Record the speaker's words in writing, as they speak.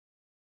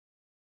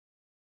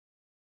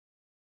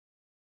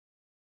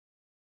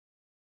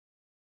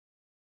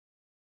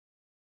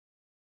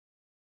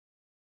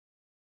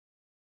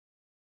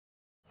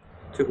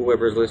To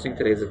whoever's listening,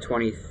 today is the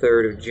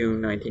 23rd of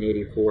June,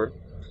 1984.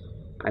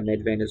 I'm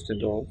Ed Van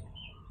Istendal,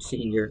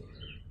 Senior,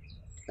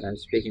 and I'm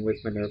speaking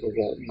with Minerva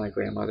Walton, my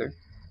grandmother,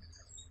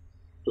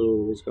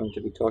 who is going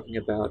to be talking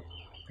about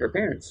her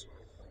parents.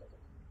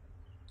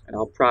 And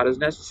I'll prod as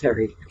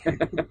necessary.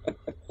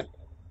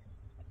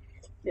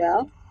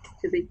 Well,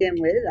 to begin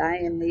with, I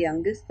am the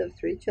youngest of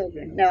three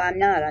children. No, I'm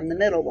not. I'm the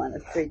middle one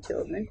of three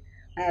children.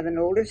 I have an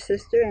older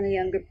sister and a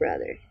younger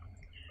brother.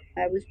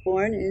 I was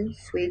born in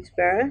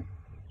Swedesboro.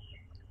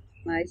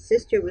 My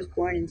sister was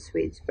born in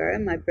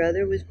Swedesboro. My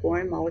brother was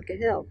born in Mullica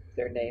Hill.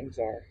 Their names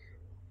are?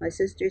 My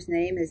sister's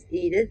name is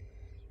Edith,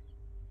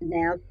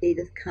 now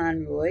Edith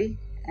Conroy,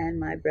 and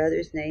my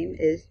brother's name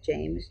is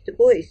James Du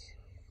Bois.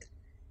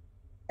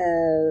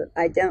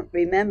 I don't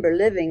remember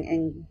living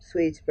in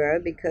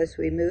Swedesboro because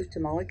we moved to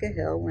Mullica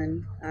Hill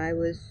when I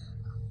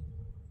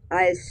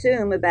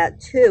assume about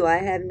 2. I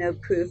have no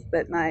proof,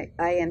 but I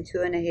am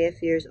 2.5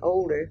 years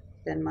older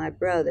than my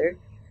brother,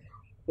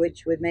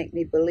 which would make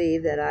me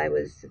believe that I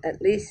was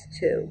at least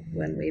 2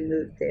 when we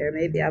moved there.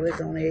 Maybe I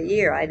was only a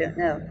year, I don't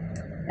know.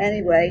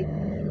 Anyway,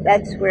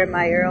 that's where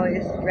my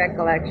earliest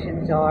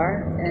recollections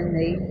are.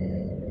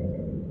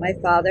 And my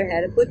father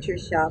had a butcher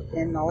shop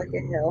in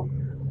Mullica Hill.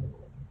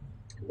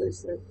 It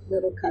was a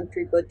little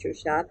country butcher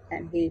shop,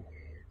 and he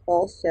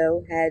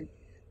also had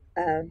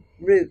a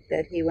route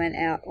that he went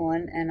out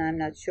on, and I'm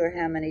not sure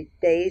how many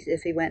days.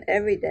 If he went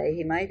every day,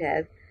 he might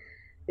have,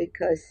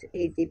 because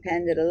he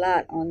depended a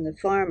lot on the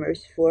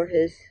farmers for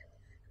his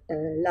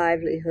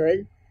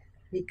livelihood.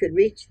 He could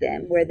reach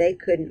them where they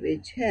couldn't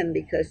reach him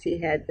because he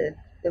had the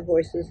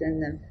horses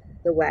and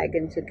the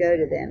wagon to go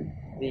to them.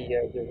 The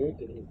route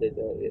that he did,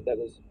 that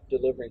was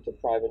delivering to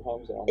private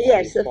homes on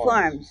Yes, these the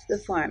farms. The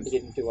farms. He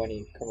didn't do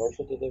any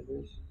commercial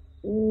deliveries?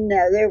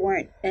 No, there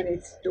weren't any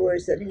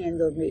stores that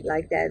handled meat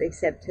like that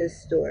except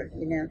his store,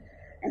 And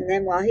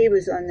then while he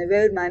was on the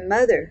road, my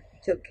mother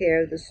took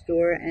care of the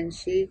store, and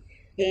she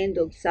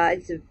handled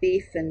sides of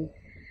beef and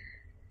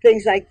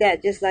things like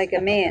that, just like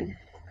a man.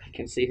 I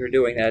can see her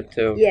doing that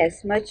too.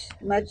 Yes, much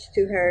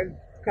to her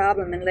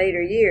problem in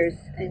later years,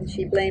 and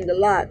she blamed a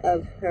lot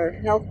of her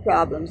health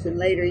problems in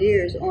later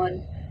years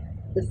on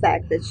the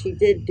fact that she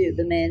did do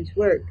the man's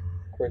work.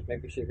 Of course,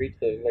 maybe she reached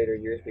the later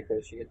years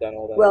because she had done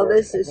all that well, work.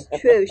 This is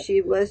true.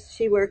 She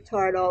worked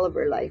hard all of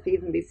her life,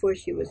 even before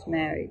she was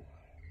married.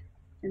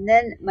 And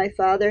then my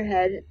father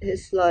had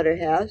his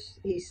slaughterhouse.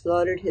 He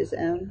slaughtered his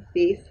own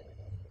beef,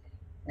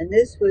 and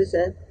this was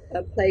a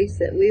place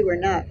that we were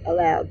not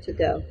allowed to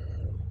go,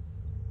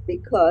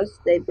 because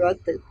they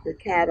brought the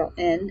cattle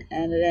in,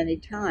 and at any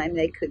time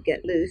they could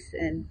get loose.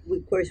 And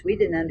of course, we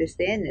didn't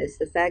understand this.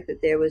 The fact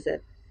that there was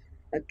a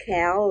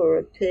cow or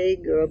a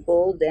pig or a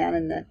bull down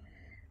in the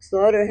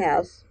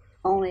slaughterhouse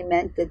only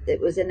meant that it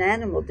was an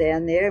animal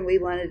down there, and we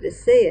wanted to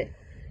see it.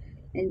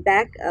 In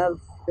back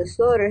of the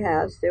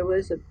slaughterhouse, there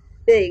was a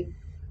big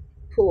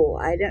pool.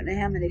 I don't know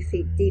how many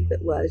feet deep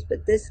it was,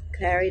 but this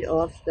carried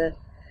off the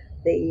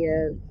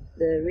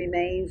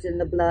remains and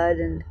the blood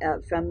and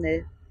from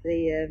the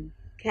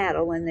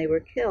cattle when they were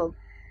killed.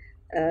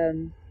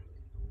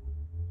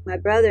 My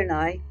brother and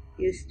I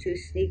used to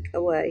sneak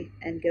away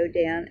and go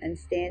down and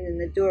stand in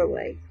the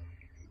doorway.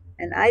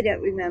 And I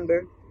don't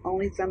remember,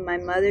 only from my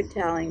mother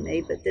telling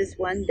me, but this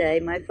one day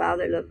my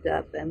father looked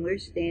up and we're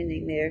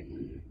standing there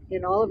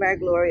in all of our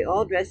glory,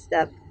 all dressed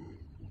up,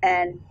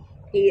 and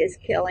he is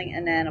killing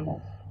an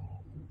animal,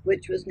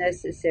 which was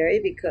necessary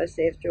because,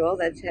 after all,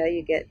 that's how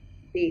you get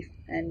beef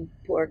and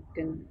pork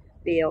and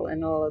veal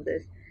and all of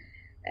this.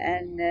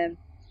 And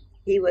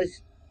he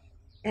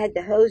had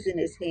the hose in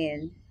his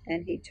hand,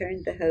 and he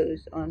turned the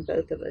hose on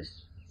both of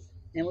us.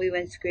 And we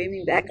went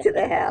screaming back to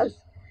the house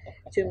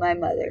to my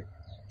mother.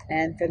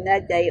 And from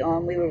that day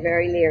on, we were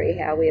very leery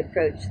how we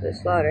approached the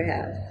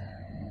slaughterhouse.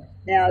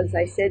 Now, as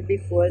I said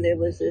before, there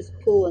was this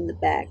pool in the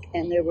back,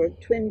 and there were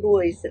twin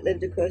boys that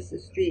lived across the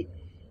street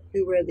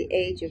who were the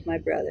age of my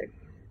brother.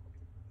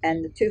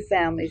 And the two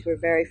families were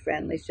very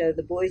friendly, so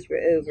the boys were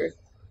over.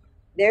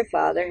 Their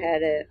father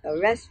had a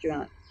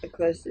restaurant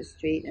across the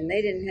street, and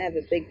they didn't have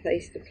a big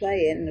place to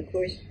play in. And of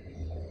course,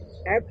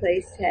 our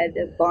place had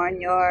a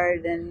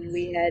barnyard, and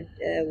we had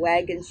a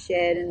wagon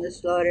shed and the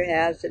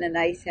slaughterhouse and an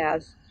ice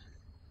house.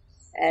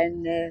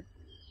 And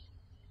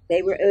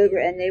they were over,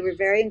 and they were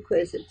very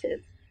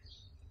inquisitive.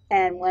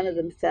 And one of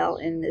them fell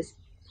in this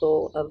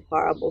pool of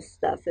horrible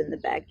stuff in the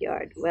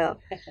backyard. Well,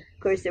 of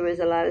course, there was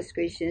a lot of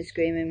screeching and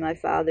screaming. My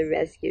father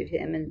rescued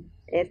him, and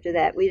after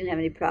that, we didn't have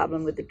any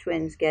problem with the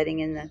twins getting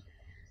in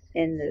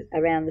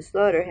around the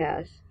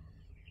slaughterhouse.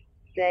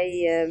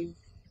 Then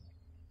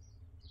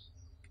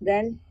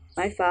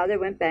my father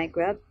went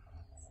bankrupt,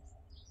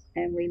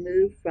 and we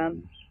moved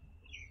from.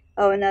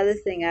 Oh, another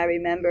thing I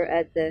remember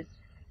at the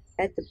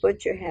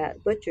butcher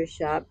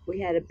shop, we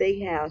had a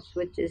big house,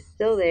 which is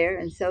still there,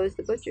 and so is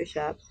the butcher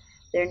shop.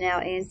 They're now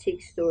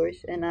antique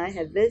stores, and I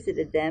have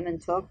visited them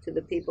and talked to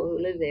the people who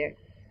live there.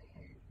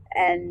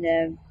 And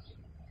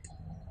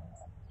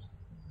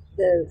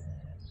the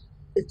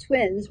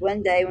twins,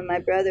 one day when my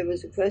brother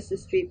was across the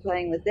street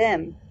playing with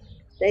them,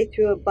 they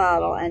threw a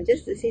bottle, and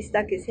just as he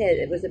stuck his head,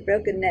 it was a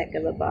broken neck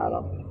of a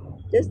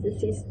bottle, just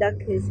as he stuck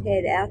his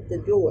head out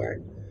the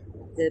door,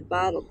 the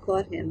bottle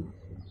caught him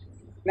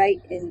right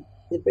in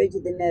the bridge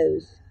of the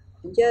nose,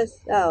 and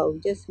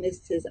just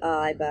missed his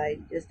eye by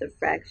just a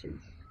fraction.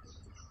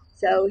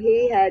 So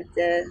he had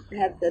to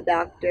have the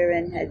doctor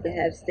and had to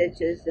have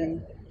stitches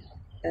and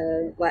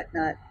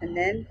whatnot. And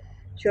then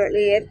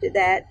shortly after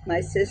that,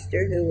 my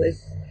sister, who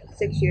was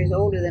 6 years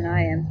older than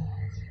I am,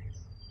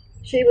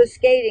 she was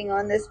skating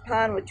on this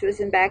pond which was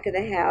in back of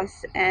the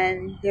house,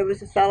 and there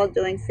was a fellow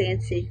doing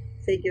fancy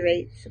figure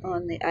eights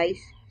on the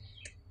ice,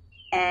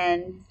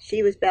 and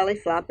she was belly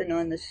flopping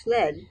on the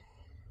sled,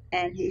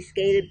 and he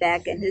skated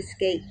back, and his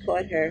skate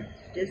caught her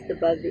just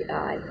above the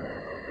eye.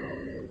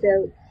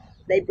 So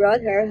they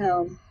brought her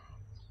home,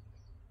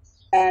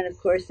 and of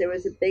course there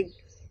was a big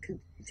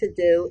to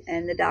do,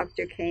 and the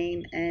doctor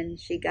came, and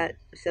she got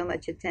so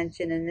much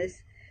attention, and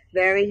this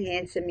very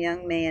handsome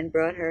young man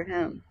brought her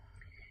home.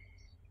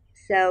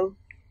 So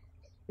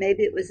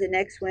maybe it was the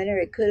next winter,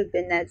 it could have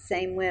been that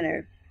same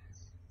winter.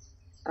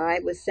 I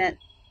was sent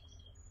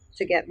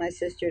to get my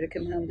sister to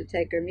come home to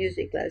take her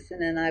music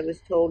lesson, and I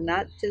was told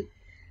not to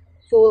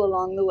fool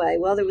along the way.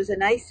 Well, there was a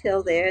nice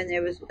hill there, and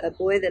there was a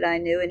boy that I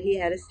knew, and he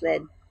had a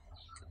sled.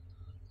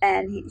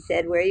 And he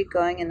said, "Where are you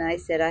going?" And I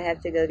said, "I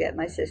have to go get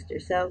my sister."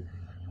 So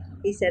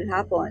he said,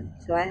 "Hop on."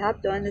 So I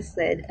hopped on the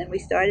sled, and we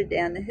started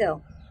down the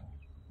hill.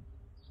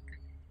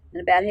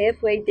 And about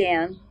halfway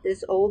down,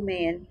 this old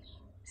man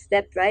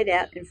stepped right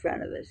out in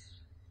front of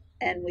us,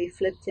 and we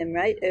flipped him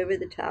right over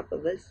the top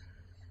of us.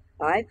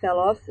 I fell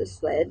off the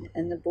sled,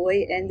 and the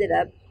boy ended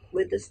up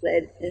with the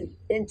sled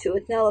into a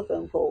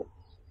telephone pole.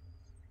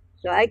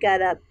 So I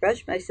got up,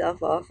 brushed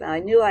myself off, and I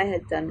knew I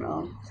had done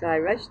wrong. So I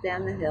rushed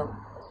down the hill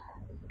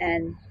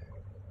and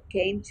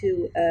came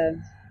to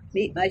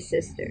meet my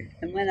sister.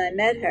 And when I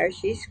met her,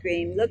 she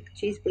screamed, "Look,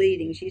 she's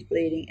bleeding, she's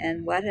bleeding."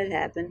 And what had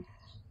happened?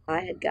 I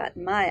had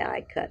gotten my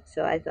eye cut.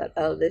 So I thought,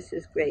 oh, this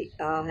is great.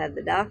 I'll have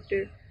the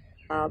doctor,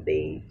 I'll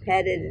be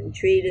petted and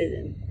treated,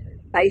 and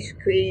ice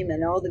cream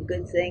and all the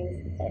good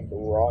things.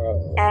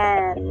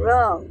 And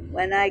wrong.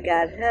 When I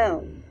got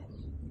home,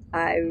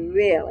 I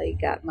really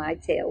got my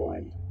tail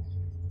warmed.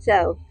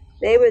 So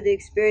they were the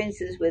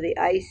experiences with the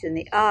ice in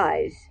the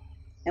eyes,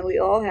 and we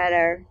all had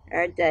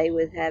our day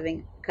with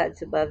having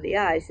cuts above the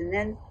eyes. And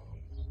then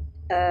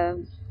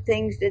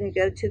things didn't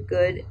go too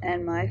good,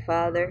 and my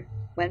father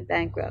went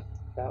bankrupt.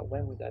 About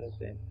when would that have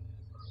been?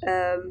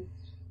 Um,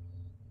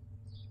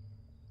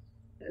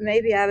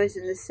 Maybe I was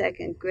in the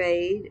second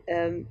grade,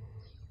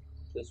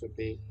 This would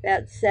be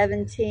about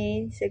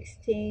 17,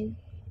 16.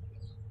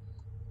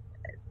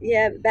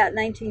 Yeah, about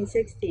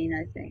 1916,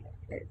 I think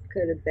it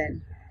could have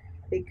been.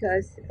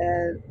 Because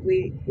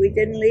we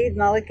didn't leave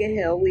Mullica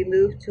Hill. We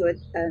moved to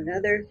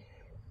another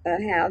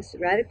house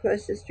right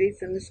across the street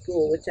from the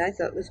school, which I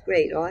thought was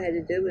great. All I had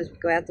to do was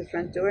go out the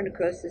front door and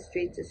across the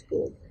street to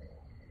school.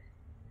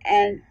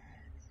 And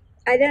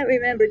I don't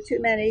remember too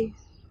many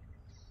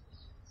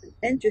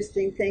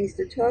interesting things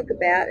to talk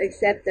about,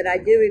 except that I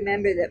do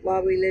remember that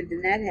while we lived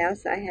in that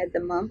house, I had the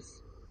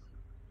mumps.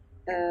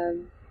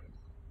 Um,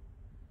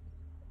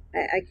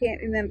 I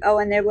can't remember. Oh,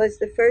 and there was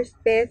the first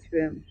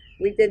bathroom.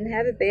 We didn't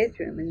have a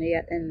bathroom in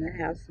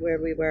the house where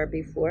we were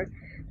before,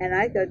 and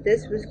I thought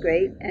this was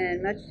great.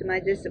 And much to my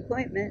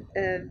disappointment,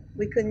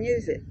 we couldn't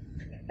use it.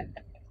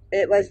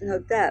 It wasn't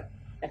hooked up,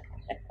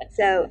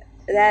 so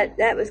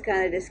that was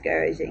kind of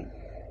discouraging.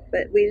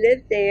 But we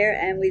lived there,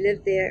 and we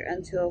lived there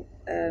until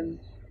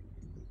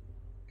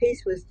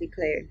peace was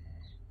declared.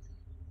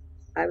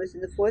 I was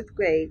in the fourth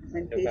grade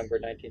when November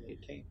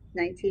 1918.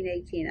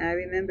 1918. I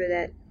remember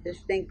that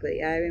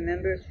distinctly. I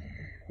remember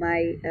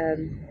my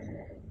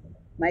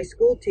my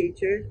school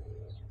teacher,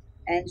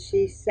 and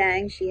she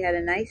sang. She had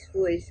a nice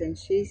voice, and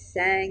she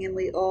sang, and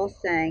we all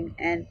sang.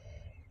 And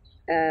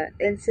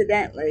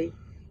incidentally,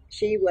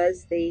 she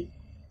was the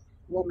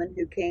woman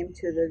who came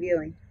to the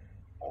viewing.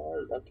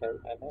 Oh, okay.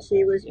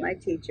 She was my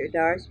teacher,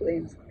 Doris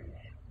Williams.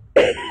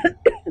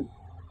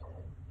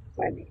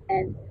 Pardon me.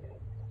 And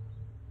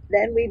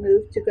then we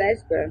moved to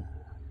Glassboro.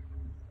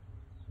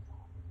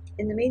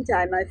 In the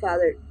meantime, my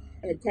father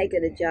had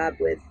taken a job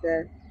with,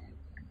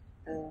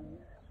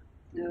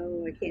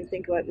 no, I can't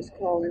think of what it was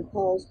called in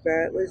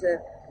Paulsboro. It was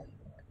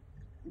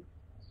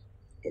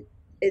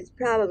it's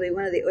probably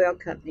one of the oil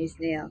companies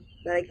now,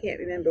 but I can't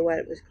remember what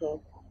it was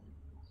called.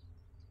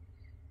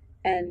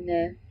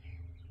 And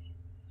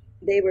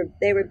they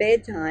were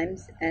bad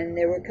times, and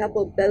there were a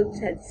couple of boats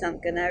had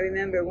sunk. And I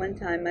remember one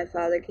time my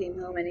father came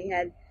home, and he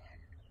had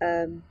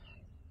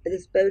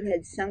this boat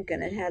had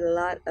sunken. It had a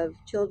lot of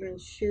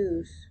children's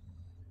shoes,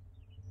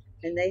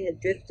 and they had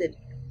drifted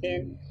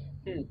in.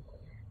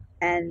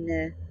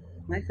 And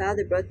my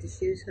father brought the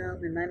shoes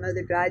home, and my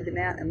mother dried them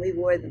out, and we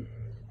wore them.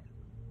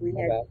 We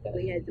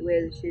had to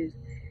wear the shoes.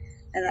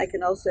 And I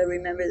can also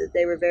remember that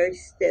they were very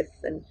stiff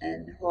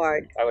and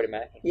hard. I would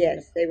imagine.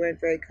 Yes, they weren't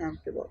very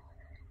comfortable.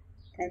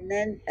 And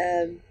then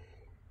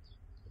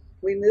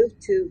we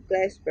moved to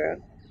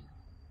Glassboro.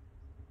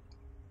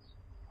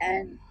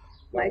 And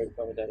When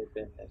would that have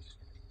been?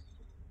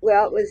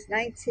 Well, it was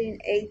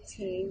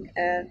 1918.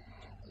 It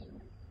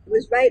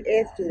was right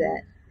after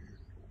that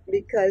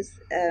because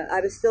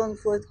I was still in the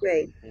fourth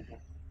grade. Mm-hmm.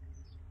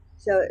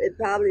 So it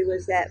probably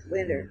was that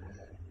winter.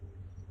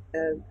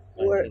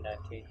 War,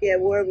 1919. yeah,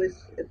 war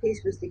was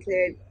peace was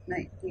declared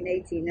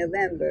 1918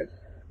 November.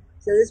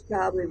 So this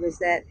probably was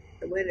that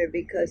winter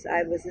because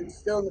I was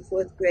still in the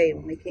fourth grade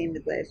when we came to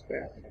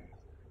Glassboro,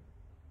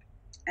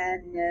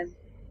 and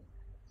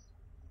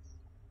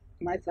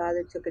my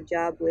father took a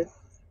job with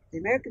the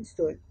American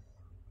store.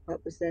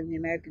 What was then the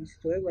American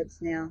store?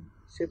 What's now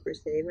Super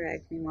Saver,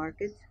 Acme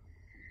Markets,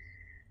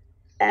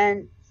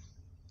 and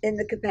in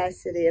the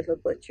capacity of a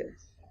butcher.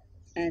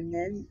 And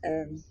then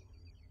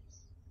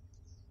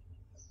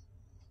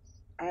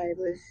I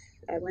was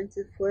I went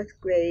to the fourth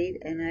grade,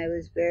 and I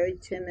was very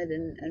timid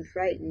and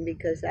frightened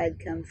because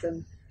I'd come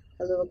from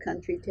a little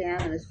country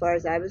town, and as far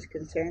as I was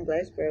concerned,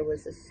 Glassboro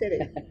was a city.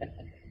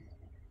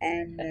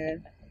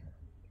 And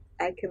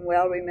I can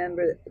well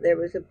remember there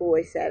was a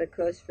boy sat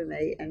across from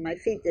me, and my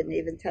feet didn't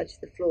even touch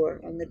the floor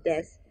on the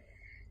desk.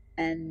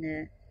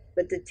 And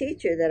but the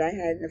teacher that I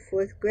had in the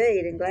fourth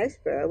grade in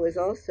Glassboro was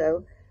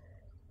also,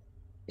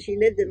 she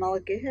lived in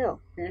Mullica Hill,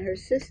 and her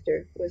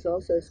sister was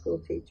also a school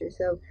teacher.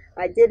 So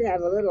I did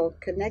have a little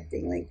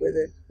connecting link with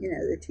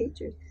the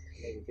teachers.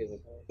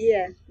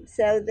 Yeah.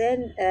 So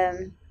then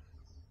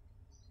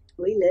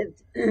we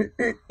lived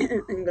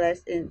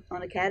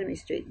on Academy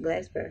Street in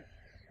Glassboro,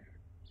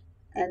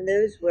 and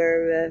those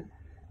were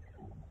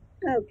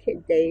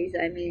kid days.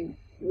 I mean,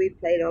 we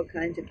played all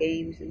kinds of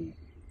games, and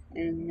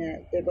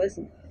there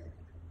wasn't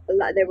a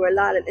lot. There were a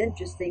lot of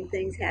interesting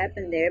things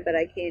happened there, but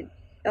I can't.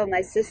 Oh,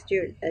 my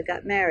sister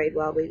got married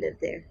while we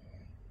lived there.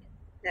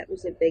 That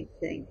was a big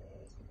thing.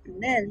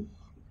 And then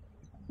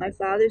my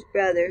father's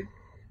brother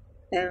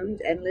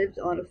owned and lived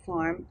on a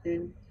farm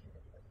in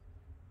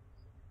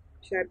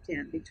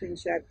Sharptown, between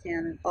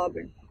Sharptown and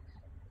Auburn.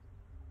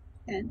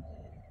 And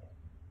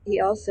he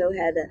also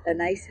had a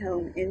nice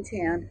home in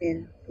town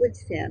in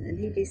Woodstown, and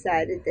he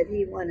decided that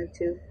he wanted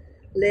to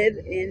live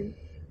in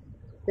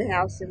the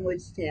house in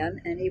Woodstown,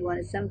 and he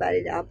wanted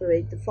somebody to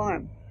operate the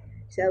farm.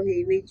 So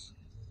he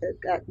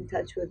got in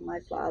touch with my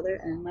father,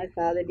 and my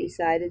father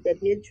decided that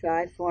he'd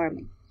try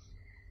farming.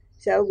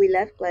 So we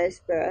left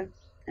Glassboro,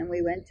 and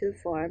we went to a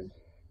farm,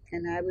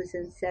 and I was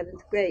in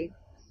seventh grade.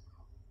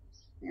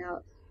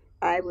 Now,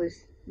 I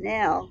was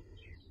now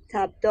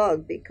top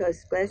dog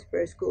because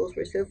Glassboro schools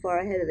were so far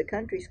ahead of the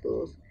country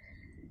schools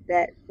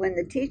that when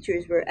the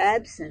teachers were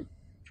absent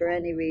for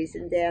any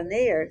reason down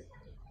there,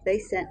 they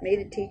sent me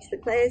to teach the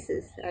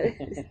classes.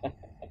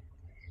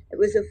 It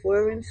was a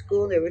four-room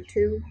school. There were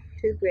two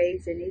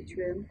grades in each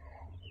room,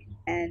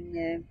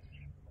 and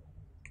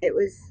it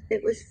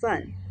was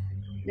fun.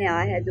 Now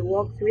I had to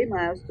walk 3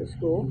 miles to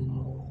school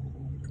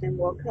and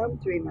walk home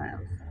 3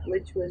 miles,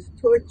 which was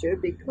torture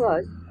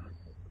because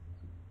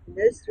in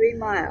those 3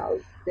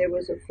 miles there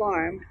was a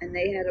farm and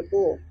they had a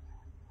bull,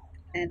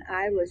 and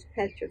I was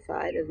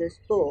petrified of this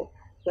bull.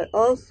 But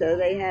also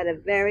they had a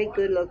very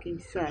good-looking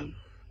son,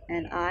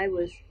 and I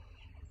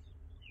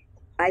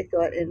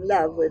thought in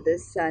love with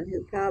this son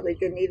who probably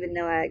didn't even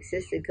know I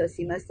existed because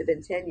he must have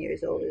been 10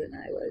 years older than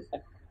I was.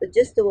 But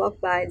just to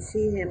walk by and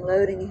see him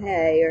loading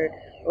hay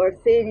or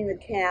feeding the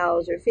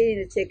cows or feeding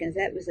the chickens,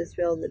 that was the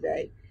thrill of the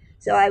day.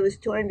 So I was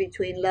torn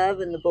between love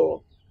and the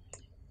bull.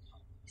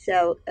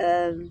 So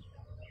then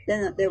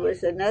there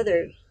was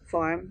another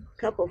farm,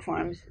 couple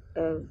farms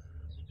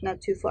not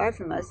too far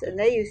from us, and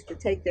they used to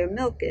take their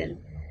milk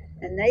in,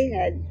 and they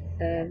had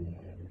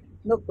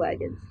milk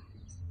wagons,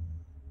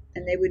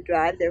 and they would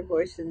drive their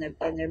horse and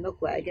their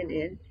milk wagon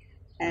in,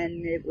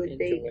 and it would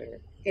be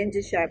into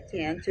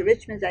Sharptown to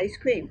Richmond's Ice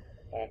Cream.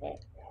 Uh-huh.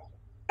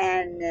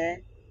 And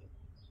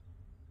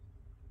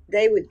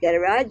they would get a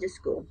ride to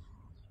school.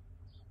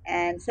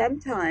 And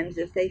sometimes,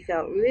 if they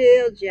felt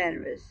real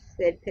generous,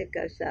 they'd pick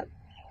us up.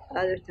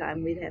 Other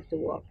time, we'd have to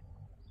walk.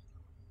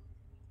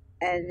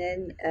 And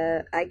then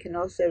I can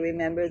also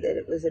remember that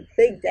it was a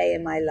big day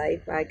in my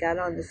life. I got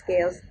on the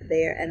scales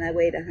there, and I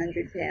weighed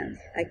 100 pounds.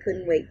 I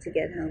couldn't wait to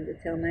get home to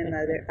tell my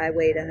mother I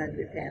weighed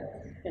 100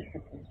 pounds.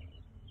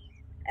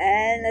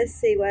 And let's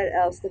see what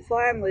else. The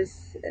farm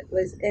was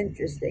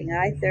interesting.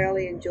 I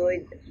thoroughly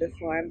enjoyed the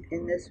farm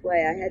in this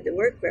way. I had to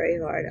work very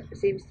hard. It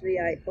seems to me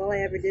all I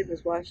ever did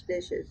was wash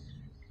dishes.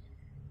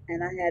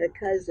 And I had a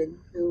cousin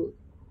who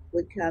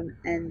would come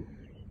and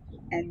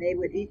they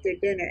would eat their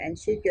dinner, and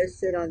she'd go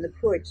sit on the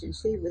porch, and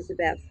she was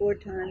about 4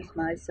 times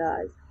my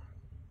size.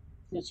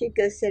 And she'd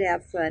go sit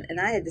out front, and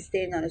I had to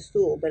stand on a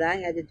stool, but I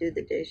had to do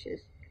the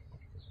dishes.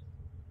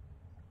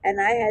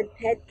 And I had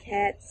pet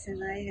cats,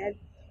 and I had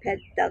pet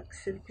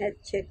ducks and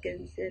pet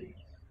chickens, and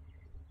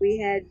we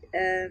had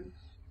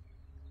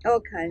all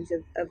kinds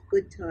of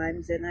good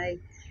times. And I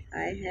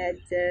had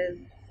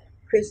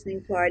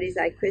christening parties.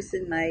 I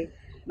christened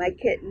my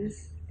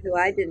kittens, who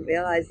I didn't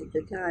realize at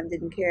the time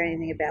didn't care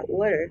anything about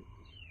water,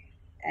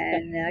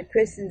 and I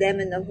christened them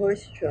in the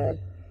horse trough.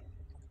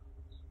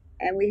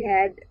 And we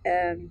had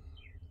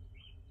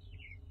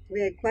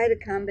quite a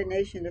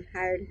combination of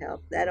hired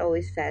help. That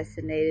always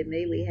fascinated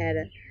me. We had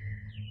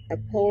a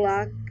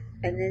Polak,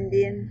 an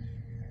Indian,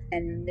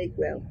 and a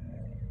Negro.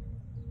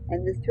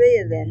 And the three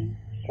of them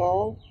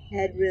all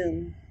had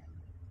room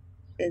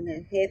in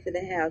the half of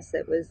the house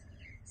that was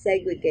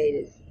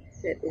segregated.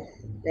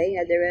 They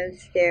had their own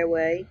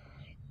stairway,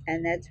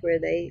 and that's where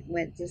they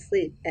went to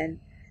sleep. And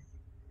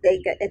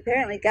they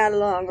apparently got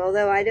along,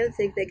 although I don't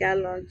think they got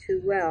along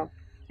too well.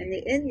 And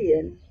the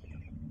Indian,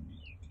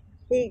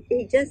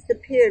 he just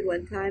appeared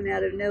one time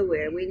out of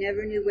nowhere. We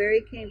never knew where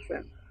he came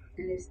from,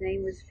 and his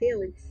name was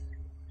Felix.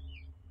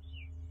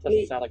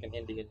 Doesn't sound like an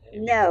Indian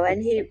name. No,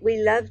 and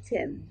we loved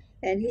him,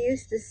 and he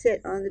used to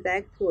sit on the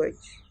back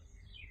porch,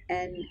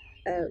 and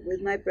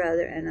with my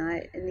brother and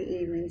I in the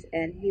evenings,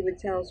 and he would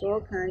tell us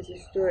all kinds of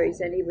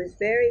stories, and he was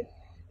very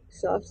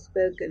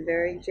soft-spoken,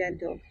 very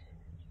gentle.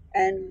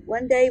 And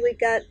one day we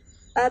got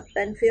up,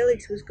 and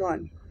Felix was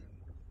gone.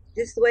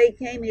 Just the way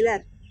he came, he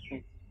left.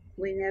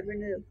 We never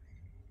knew.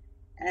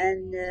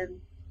 And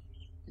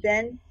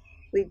then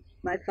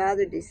my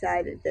father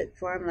decided that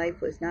farm life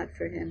was not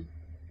for him.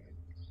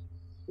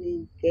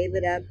 We gave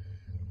it up,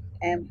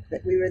 and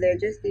we were there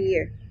just a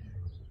year.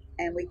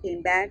 And we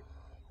came back.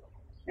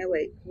 No,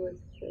 wait,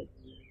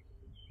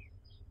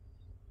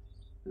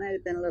 might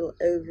have been a little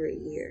over a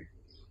year.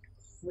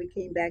 We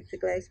came back to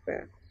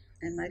Glassboro,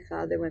 and my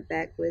father went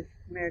back with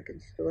American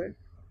Store.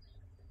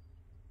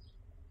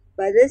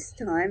 By this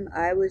time,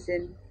 I was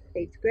in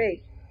 8th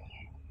grade.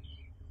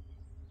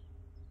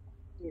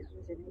 Yeah, I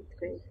was in 8th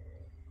grade.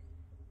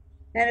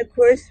 And of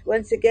course,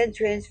 once again,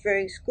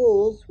 transferring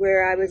schools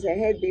where I was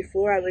ahead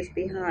before, I was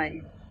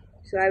behind.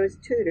 So I was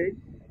tutored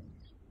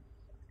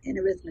in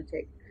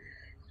arithmetic.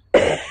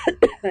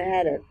 I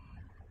had a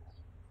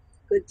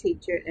good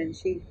teacher, and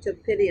she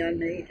took pity on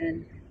me,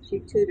 and she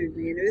tutored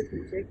me in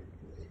arithmetic.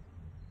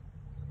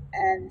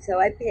 And so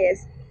I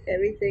passed.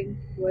 Everything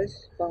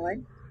was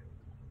fine.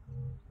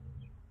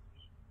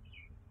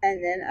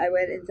 And then I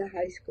went into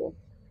high school.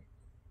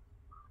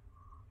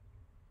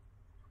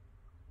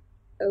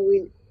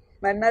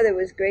 My mother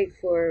was great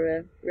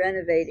for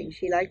renovating.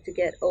 She liked to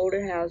get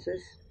older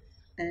houses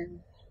and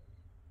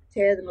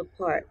tear them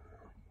apart.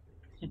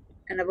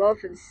 And I've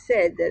often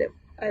said that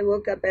I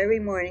woke up every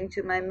morning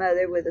to my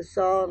mother with a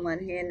saw in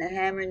one hand, a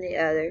hammer in the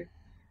other,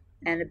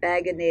 and a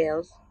bag of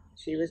nails.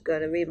 She was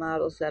going to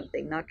remodel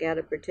something, knock out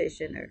a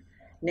partition or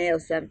nail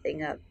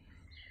something up.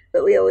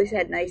 But we always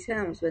had nice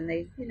homes. When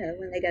they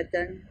got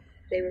done,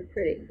 they were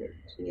pretty.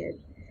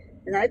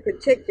 And I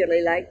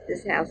particularly liked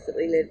this house that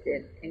we lived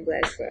in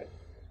Glassboro.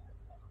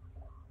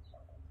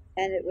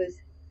 And it was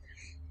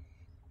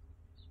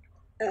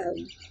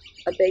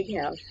a big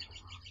house.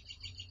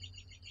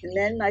 And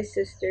then my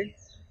sister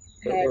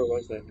had, where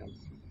was that house?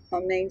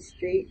 On Main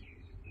Street,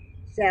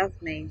 South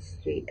Main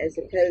Street, as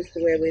opposed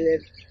to where we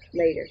lived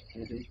later.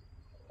 Mm-hmm.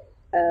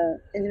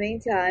 In the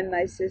meantime,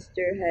 my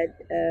sister had,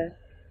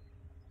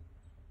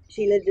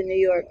 she lived in New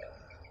York.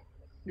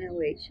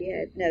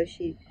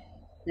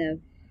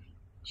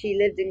 She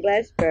lived in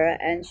Glassboro,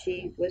 and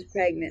she was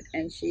pregnant,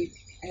 and she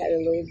had a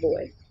little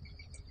boy.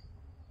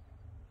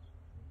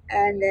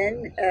 And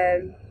then,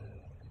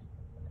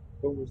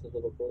 who was the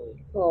little boy?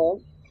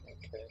 Paul.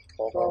 Okay,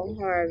 Paul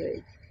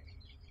Harvey.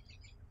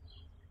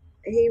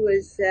 He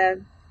was,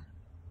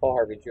 Paul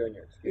Harvey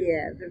Jr.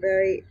 Yeah,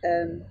 very,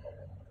 I'm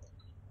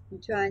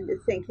trying to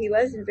think. He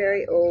wasn't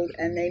very old,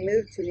 and they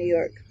moved to New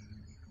York.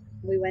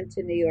 We went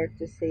to New York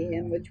to see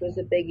him, which was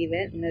a big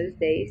event in those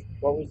days.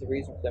 What was the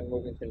reason for them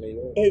moving to New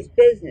York? His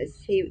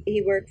business.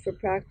 He worked for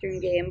Procter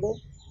 &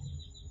 Gamble.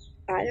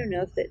 I don't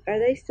know if are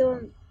they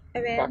still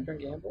around? Procter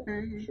 & Gamble?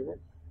 Uh-huh. Sure.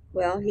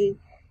 Well, he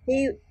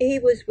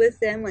was with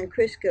them when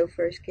Crisco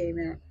first came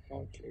out.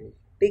 Oh, geez.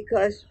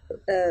 Because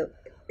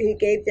he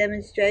gave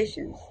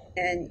demonstrations,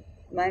 and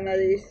my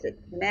mother used to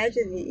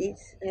imagine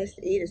has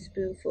to eat a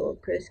spoonful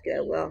of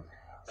Crisco. Well,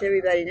 as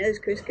everybody knows,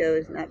 Crisco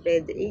is not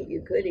bad to eat.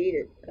 You could eat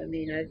it. I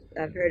mean,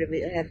 I've heard of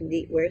it having to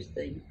eat worse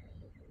things.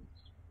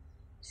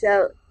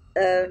 So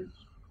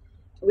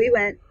we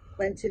went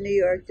to New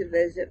York to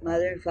visit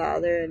mother and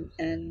father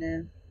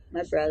and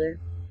my brother,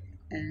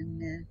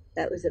 and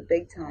that was a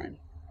big time.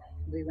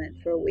 We went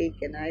for a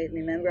week, and I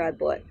remember I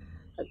bought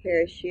a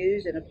pair of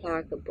shoes and a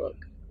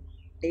pocketbook.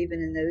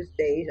 Even in those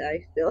days,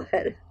 I still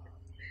had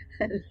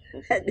an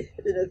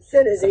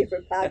affinity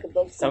for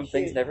pocketbooks. Some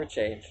things never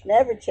change.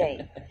 Never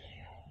change.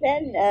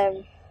 Then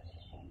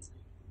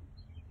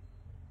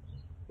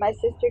my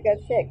sister got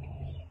sick.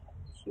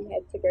 She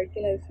had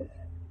tuberculosis.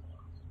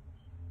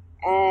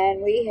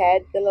 And we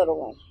had the little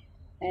one.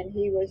 And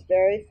he was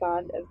very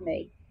fond of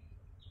me.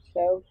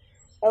 So,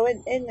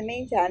 in the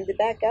meantime, to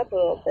back up a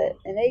little bit,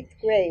 in 8th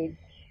grade,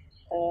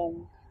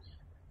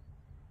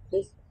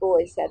 this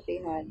boy sat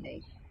behind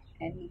me,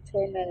 and he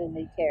tormented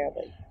me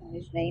terribly. And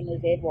his name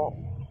was Edward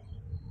Walton.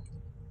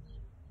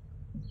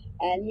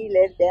 And he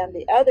lived down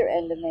the other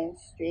end of Main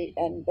Street,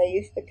 and they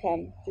used to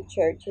come to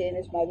church. He and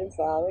his mother and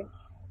father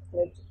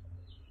lived.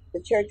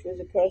 The church was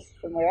across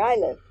from where I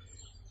lived,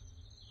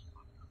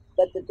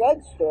 but the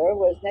drugstore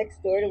was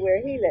next door to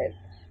where he lived.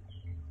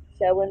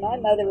 So when my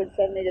mother would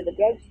send me to the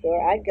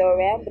drugstore, I'd go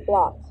around the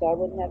block, so I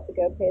wouldn't have to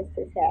go past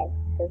his house,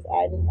 because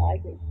I didn't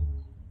like him.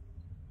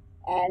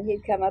 And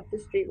he'd come up the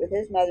street with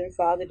his mother and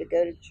father to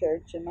go to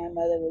church, and my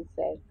mother would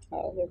say,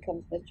 "Oh, here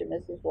comes Mr. and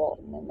Mrs.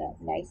 Walton and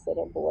that nice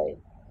little boy."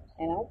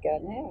 And I'd go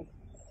in the house.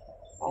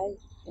 I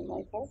didn't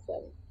like parts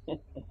of it.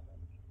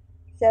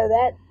 So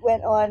that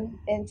went on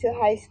into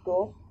high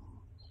school.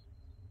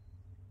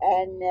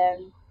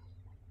 And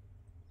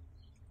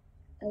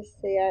let's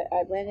see,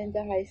 I went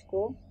into high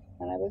school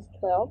when I was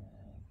 12.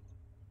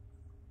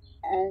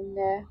 And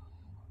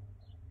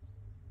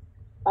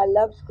I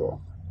loved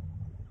school.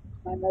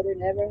 My mother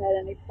never had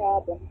any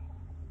problem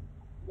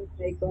with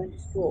me going to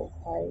school.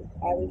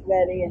 I was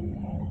ready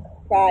and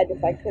cried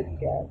if I couldn't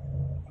go.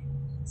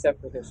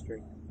 Except for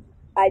history.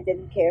 I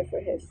didn't care for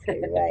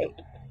history, right?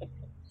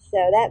 So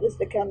that was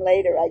to come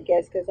later, I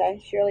guess, because I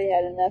surely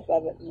had enough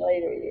of it in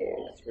later years.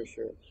 That's for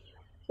sure.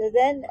 So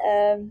then,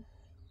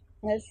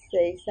 let's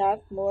see,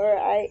 sophomore,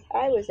 I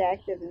was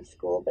active in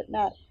school, but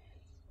not.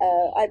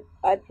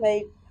 I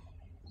played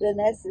the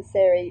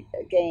necessary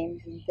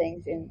games and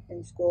things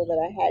in school that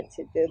I had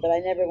to do, but I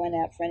never went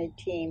out for any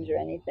teams or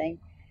anything.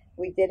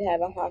 We did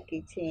have a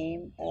hockey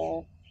team.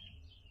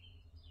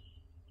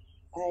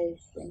 I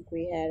think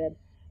we had a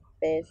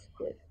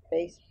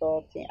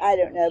baseball team. I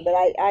don't know, but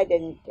I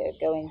didn't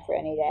go in for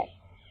any of that.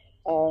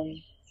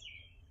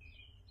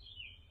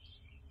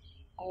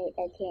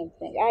 I can't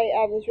think.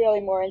 I was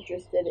really more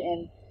interested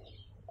in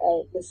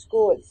the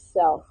school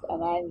itself,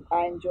 and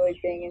I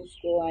enjoyed being in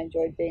school. I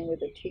enjoyed being with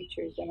the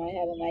teachers, and I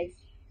had a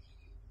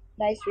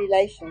nice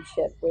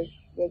relationship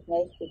with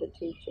most of the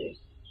teachers.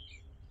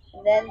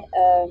 And then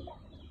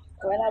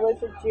when I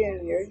was a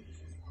junior,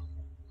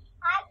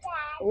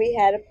 we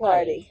had a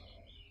party.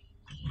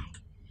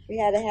 We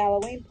had a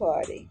Halloween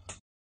party.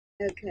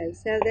 Okay,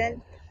 so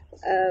then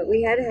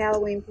we had a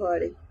Halloween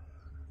party,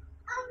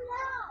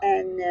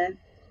 and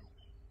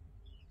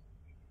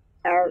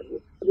our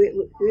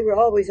we were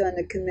always on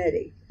the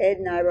committee. Ed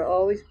and I were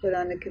always put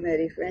on the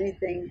committee for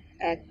anything,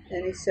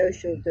 any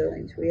social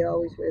doings. We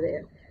always were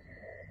there,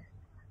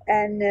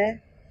 and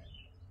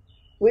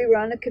we were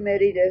on the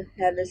committee to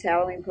have this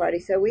Halloween party.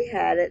 So we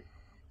had it,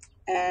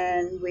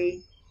 and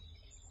we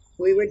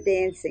were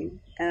dancing,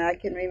 and I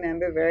can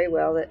remember very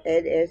well that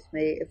Ed asked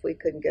me if we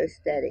couldn't go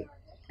steady,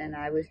 and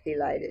I was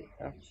delighted.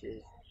 Oh,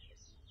 jeez.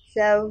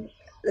 So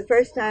the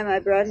first time I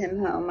brought him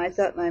home, I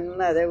thought my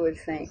mother would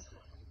faint.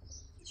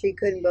 She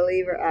couldn't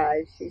believe her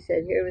eyes. She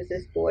said, here was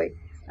this boy.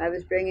 I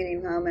was bringing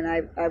him home, and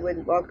I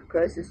wouldn't walk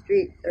across the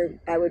street, or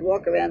I would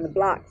walk around the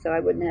block so I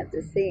wouldn't have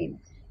to see him.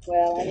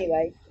 Well,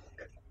 anyway,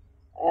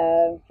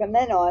 from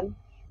then on,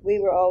 we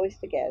were always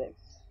together.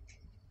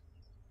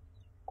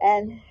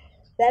 And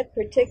that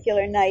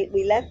particular night,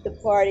 we left the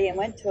party and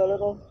went to a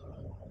little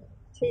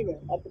tea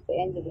room up at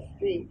the end of the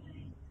street.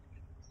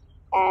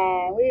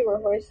 And we were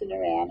horsing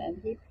around,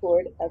 and he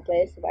poured a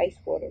glass of ice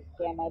water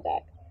down my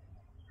back.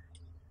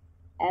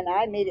 And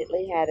I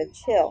immediately had a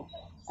chill.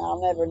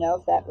 I'll never know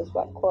if that was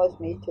what caused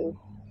me to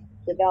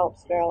develop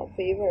scarlet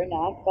fever or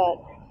not,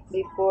 but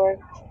before,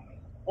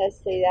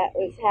 let's see, that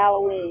was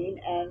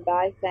Halloween, and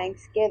by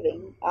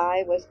Thanksgiving,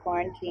 I was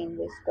quarantined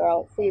with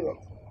scarlet fever,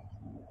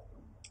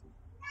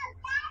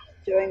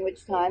 during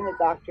which time the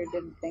doctor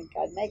didn't think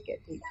I'd make it.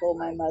 He told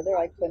my mother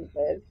I couldn't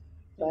live,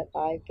 but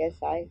I guess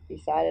I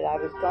decided I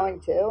was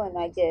going to, and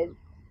I did.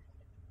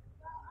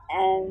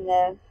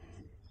 And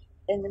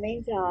in the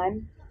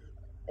meantime,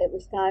 it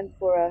was time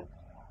for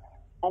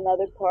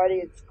another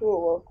party at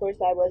school. Well, of course,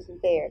 I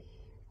wasn't there.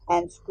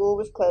 And school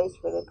was closed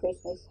for the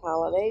Christmas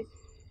holidays.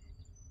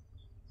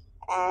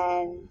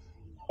 And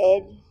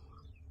Ed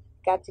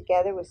got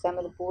together with some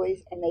of the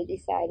boys, and they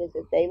decided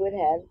that they would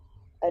have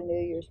a New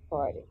Year's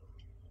party.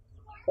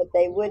 But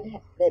it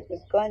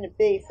was going to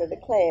be for the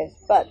class,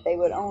 but they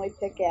would only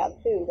pick out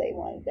who they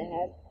wanted to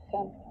have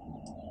come,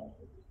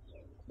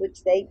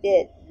 which they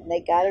did. And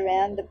they got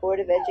around the Board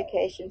of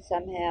Education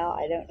somehow.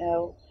 I don't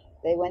know.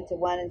 They went to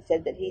one and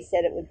said that he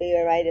said it would be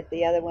all right if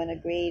the other one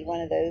agreed,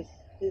 one of those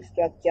who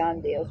struck John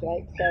deals,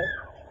 right? So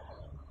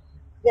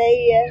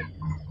they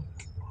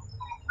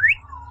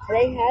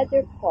had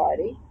their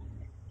party,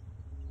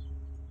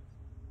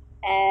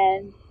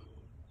 and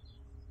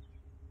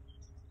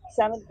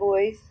some of the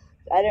boys,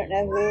 I don't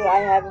know who, I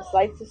have a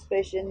slight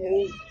suspicion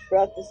who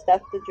brought the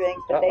stuff to drink,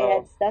 but they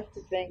had stuff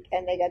to drink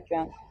and they got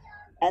drunk.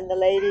 And the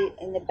lady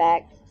in the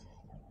back,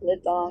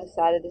 lived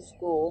alongside of the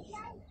school,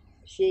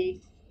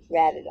 she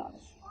ratted on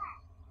us.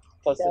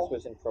 Plus, this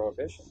was in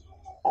Prohibition.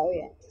 Oh,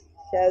 yeah.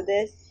 So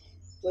this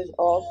was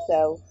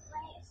also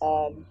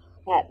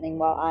happening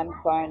while I'm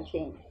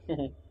quarantined.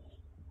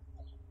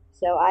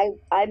 So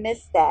I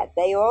missed that.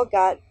 They all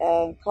got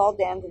called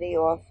down to the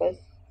office.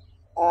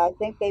 I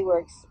think they were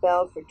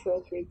expelled for 2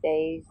 or 3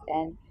 days.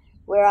 And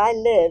where I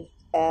lived,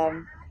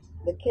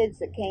 the kids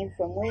that came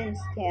from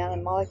Williamstown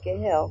and Mullica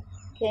Hill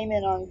came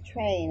in on the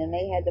train, and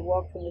they had to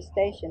walk from the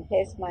station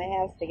past my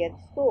house to get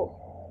to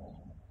school.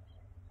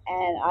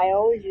 And I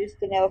always used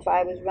to know if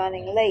I was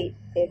running late.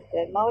 If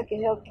the Mullica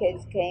Hill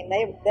kids came,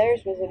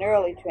 theirs was an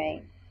early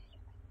train.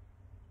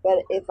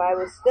 But if I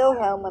was still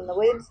home when the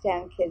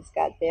Williamstown kids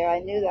got there, I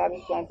knew that I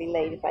was going to be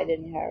late if I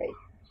didn't hurry.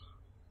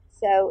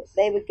 So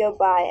they would go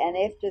by, and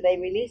after they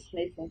released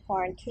me from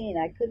quarantine,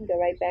 I couldn't go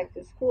right back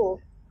to school.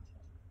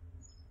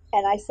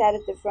 And I sat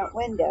at the front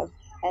window,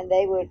 and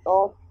they would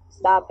all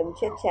stop and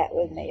chit chat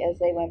with me as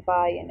they went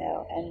by, you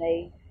know. And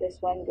this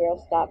one girl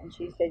stopped and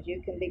she said,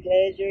 "You can be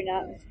glad you're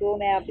not in school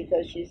now,"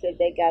 because she said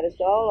they got us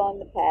all on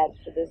the pad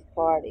for this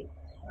party.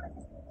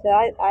 So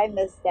I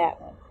missed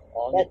that one.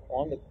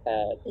 On the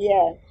pad.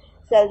 Yeah.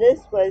 So this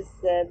was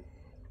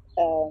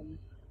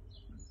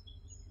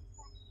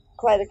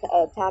quite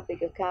a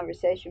topic of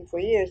conversation for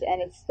years,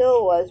 and it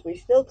still was. We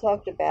still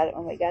talked about it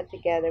when we got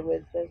together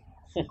with the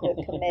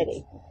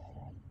committee,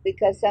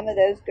 because some of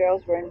those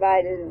girls were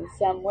invited and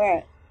some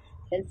weren't.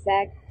 In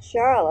fact,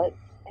 Charlotte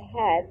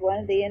had one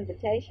of the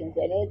invitations,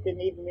 and Ed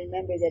didn't even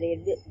remember that he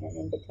had written an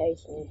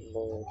invitation.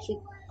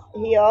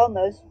 He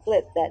almost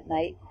flipped that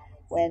night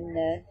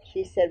when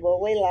she said, "Well,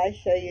 wait till I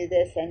show you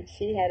this," and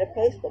she had a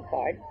postal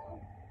card,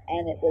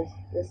 and it was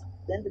this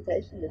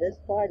invitation to this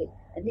party.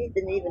 And he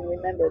didn't even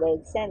remember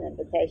they'd sent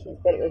invitations,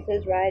 but it was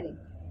his writing.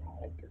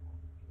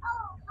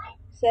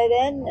 So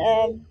then,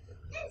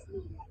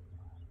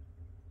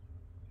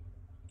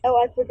 oh,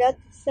 I forgot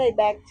to say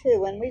back too,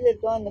 when we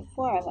lived on the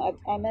farm,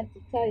 I meant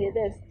to tell you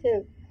this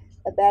too,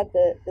 about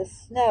the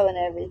snow and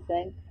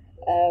everything.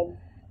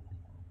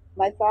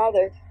 My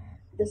father,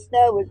 the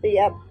snow would be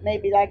up,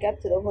 maybe like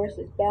up to the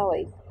horses'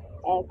 bellies.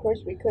 And of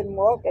course we couldn't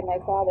walk, and my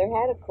father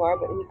had a car,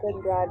 but he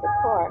couldn't drive the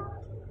car.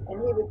 And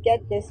he would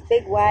get this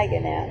big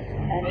wagon out,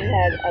 and he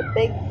had a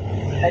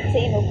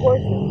team of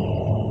horses.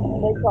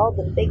 They called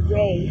them big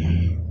grays.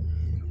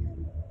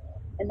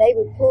 And they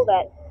would pull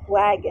that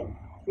wagon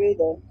through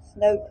the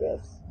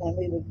snowdrifts, and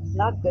we would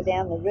not go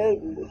down the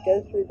road, we would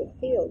go through the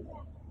fields.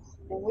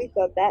 And we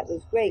thought that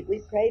was great. We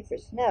prayed for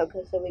snow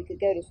so we could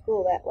go to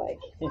school that way.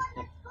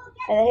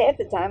 And half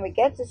the time we'd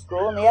get to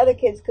school and the other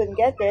kids couldn't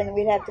get there, and then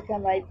we'd have to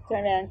turn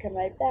around and come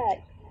right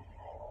back.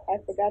 I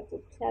forgot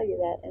to tell you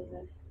that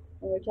when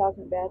we were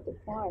talking about the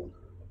farm.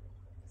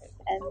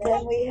 And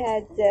then we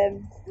had,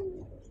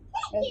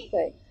 let's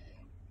see,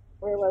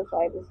 where was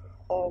I?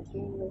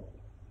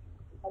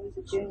 I was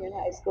a junior in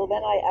high school.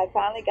 Then I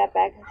finally got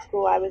back in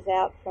school. I was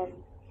out from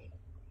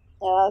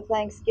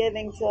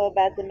Thanksgiving till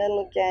about the middle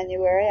of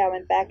January. I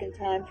went back in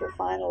time for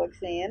final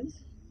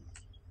exams,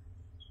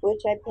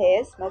 which I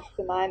passed, much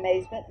to my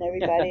amazement and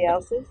everybody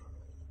else's.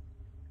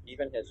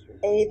 Even history.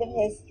 Even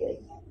history.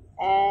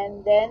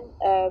 And then,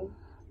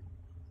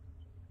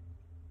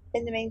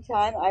 in the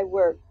meantime, I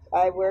worked.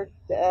 I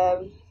worked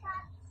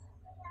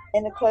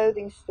in a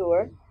clothing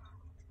store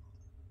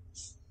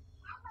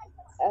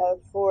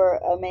for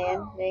a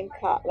man named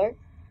Kotler,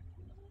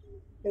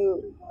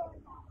 who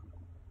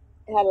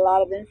had a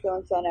lot of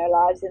influence on our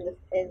lives in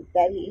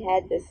that he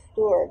had this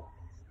store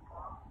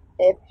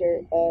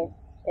after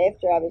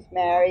I was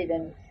married,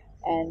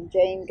 and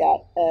Jane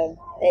got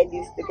Ed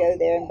used to go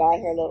there and buy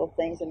her little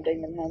things and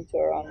bring them home to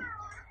her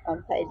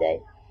on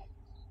payday,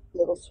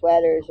 little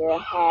sweaters or a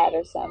hat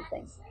or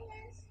something.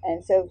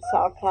 And so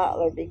Saul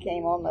Kotler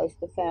became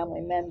almost a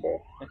family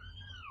member.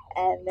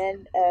 And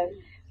then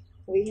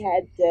we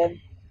had let's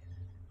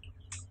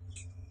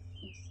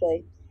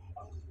see.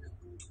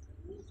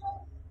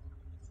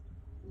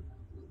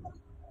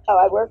 Oh,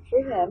 I worked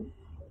for him.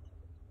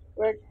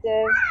 Worked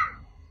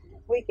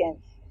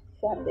weekends,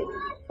 Sunday,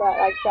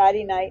 like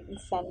Friday night and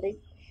Sunday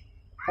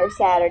or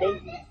Saturday,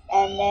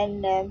 and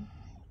then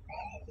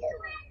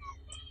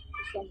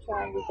I'm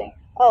trying to think.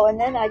 Oh, and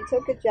then I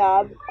took a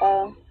job.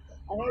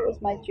 I think it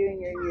was my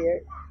junior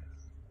year.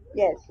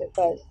 Yes, it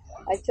was.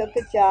 I took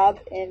a job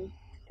in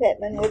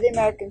Pittman with the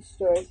American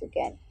stores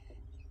again,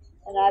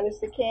 and I was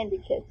the candy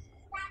kid.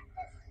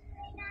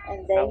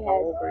 And they How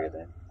old were you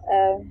then?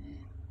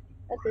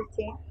 At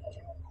 15.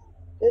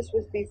 This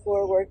was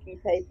before working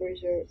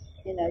papers, or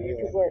you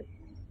could work.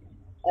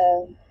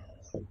 Um,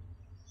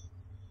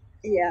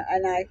 yeah,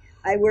 and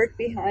I worked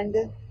behind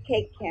the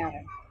cake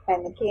counter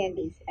and the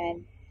candies,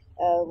 and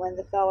when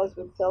the fellows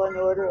would fill an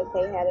order, if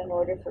they had an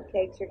order for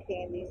cakes or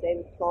candies, they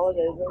would call it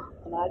over,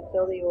 and I'd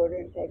fill the order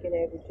and take it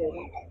over to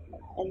them.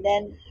 And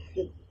then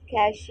the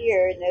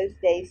cashier in those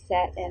days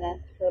sat in a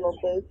little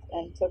booth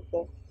and took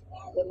the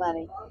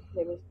money.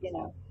 There was,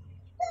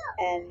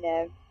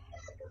 and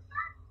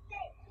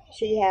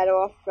she had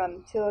off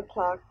from 2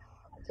 o'clock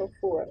till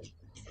 4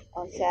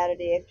 on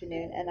Saturday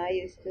afternoon, and I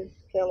used to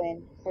fill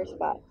in her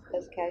spot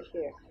as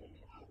cashier.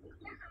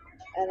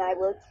 And I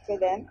worked for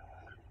them.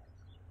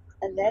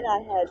 And then I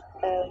had,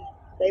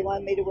 they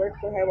wanted me to work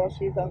for her while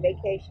she was on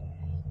vacation.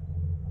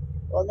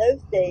 Well, in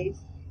those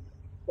days,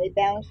 they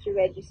balanced your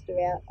register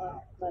out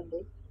on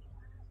Monday.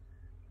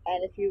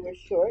 And if you were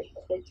short,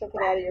 they took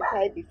it out of your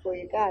pay before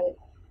you got it.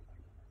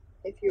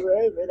 If you were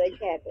over, they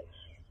kept it.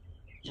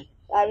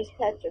 I was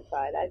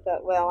petrified. I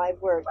thought, well,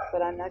 I've worked,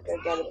 but I'm not going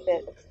to get a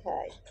bit of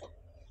pay.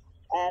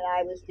 And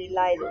I was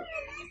delighted.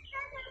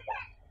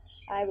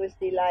 I was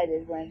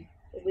delighted when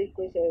the week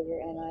was over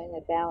and I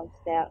had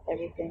balanced out.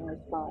 Everything was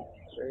fine.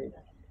 Great.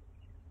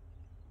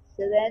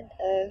 So then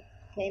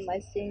came my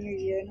senior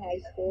year in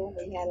high school.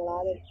 We had a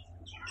lot of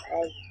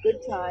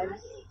good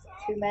times.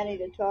 Too many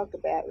to talk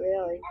about,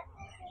 really.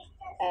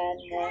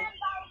 and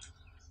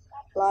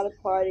a lot of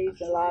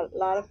parties, a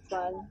lot of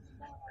fun.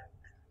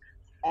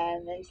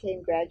 And then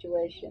came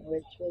graduation,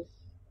 which was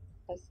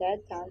a sad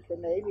time for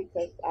me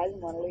because I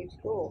didn't want to leave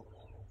school.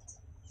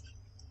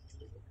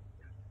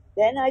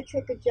 Then I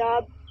took a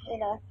job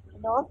in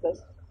an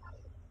office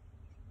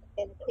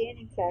in a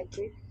canning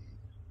factory.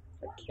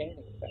 A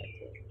canning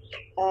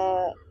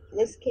factory.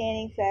 This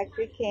canning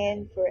factory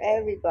canned for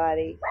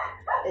everybody.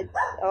 It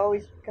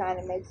always kind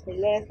of makes me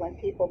laugh when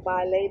people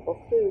buy label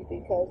food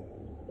because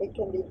it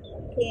can be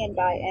canned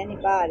by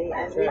anybody.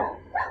 And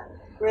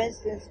for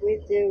instance,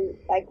 we'd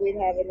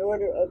have an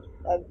order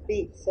of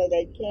beets, so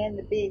they'd can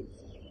the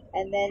beets,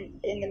 and then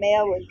in the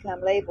mail would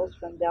come labels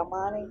from Del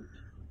Monte.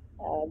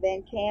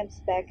 Van Camp's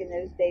back in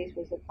those days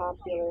was a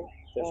popular.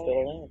 They're still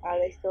around. Are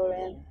they still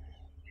around?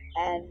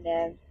 And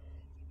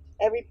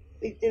we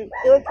do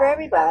it for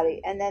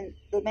everybody. And then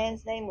the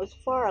man's name was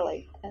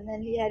Farley, and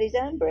then he had his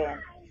own brand.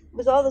 It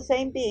was all the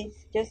same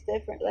beets, just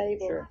different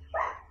labels. Sure.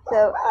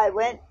 So I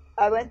went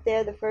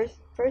there the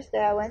first day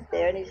I went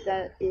there, and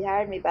he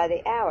hired me by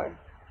the hour.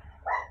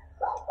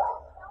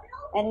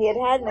 And he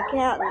had an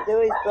accountant do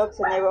his books,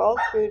 and they were all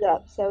screwed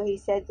up. So he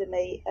said to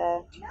me,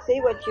 see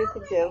what you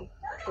can do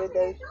with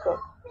those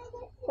books.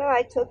 So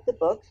I took the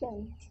books,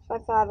 and by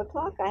 5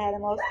 o'clock I had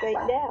them all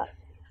straightened out.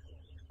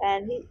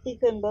 And he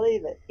couldn't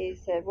believe it. He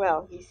said,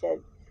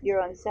 you're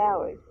on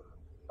salary,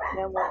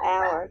 no more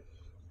hour.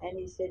 And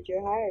he said,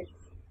 you're hired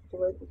to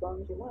work as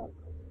long as you want.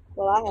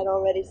 Well, I had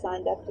already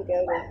signed up to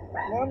go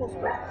to normal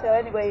school. So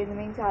anyway, in the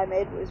meantime,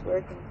 Ed was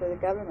working for the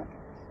government.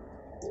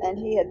 And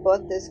he had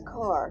bought this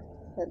car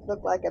that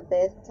looked like a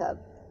bathtub.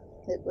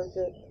 It was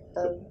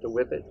the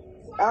Whippet?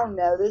 Oh,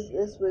 no,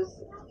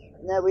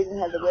 no, we didn't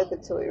have the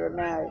Whippet till we were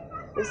married.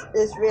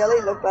 This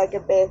really looked like a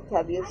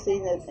bathtub. You've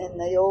seen it in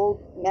the old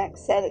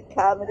Max Sennett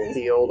comedies.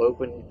 The old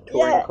open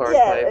touring car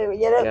type?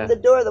 Yeah, the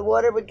door, the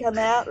water would come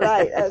out.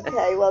 Right,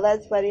 okay, well,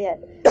 that's what he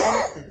had.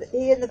 And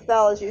he and the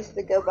fellows used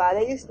to go by.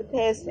 They used to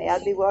pass me.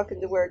 I'd be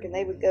walking to work, and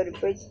they would go to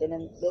Bridgeton,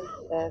 and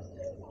this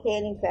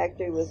canning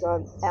factory was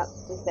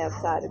just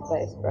outside of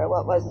Glassboro.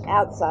 Well, it wasn't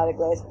outside of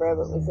Glassboro,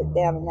 but it was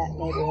down in that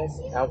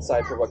neighborhood.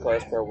 Outside for what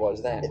Glassboro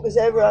was then? It was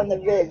over on the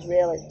ridge,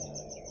 really.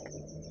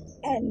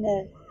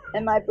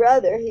 And my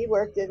brother, he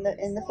worked in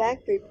the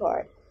factory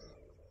part,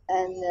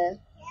 and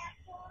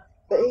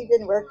but he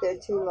didn't work there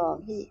too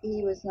long.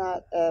 He was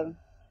not.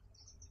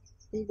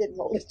 He didn't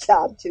hold his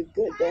job too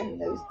good then in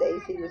those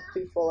days. He was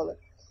too full of it.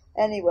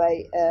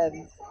 Anyway,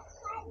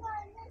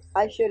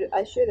 I should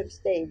have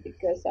stayed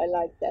because I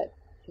liked that.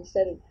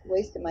 Instead of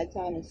wasting my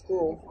time in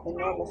school, in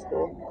normal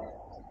school,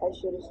 I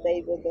should have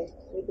stayed with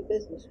the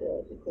business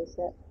world because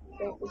that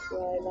was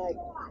what I liked.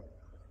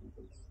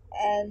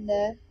 And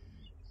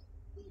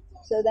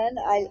so then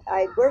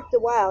I worked a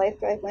while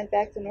after I went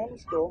back to normal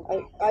school.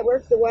 I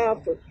worked a while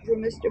for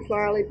Mr.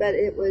 Farley, but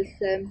it was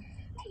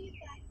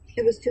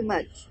too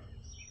much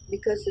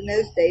because in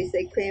those days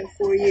they crammed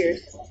 4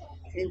 years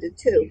into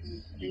 2,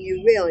 and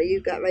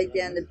you got right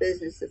down to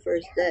business the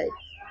first day.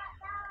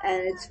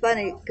 And it's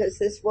funny because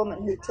this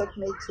woman who took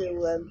me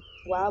to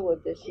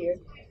Wildwood this year,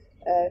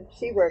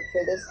 she worked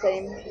for this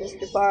same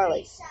Mr.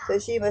 Farley. So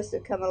she must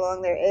have come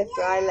along there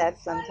after I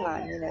left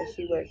sometime.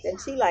 She worked. And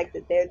she liked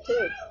it there,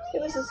 too.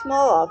 It was a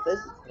small office,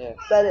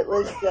 but it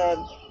was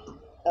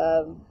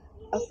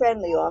a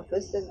friendly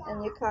office.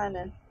 And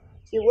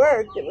you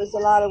worked. It was a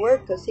lot of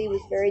work because he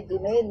was very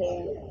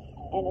demanding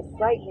and a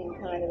frightening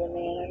kind of a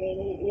man. I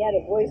mean, he had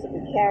a voice that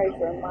could carry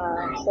for a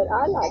mile. But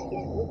I liked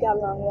him. We got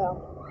along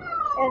well.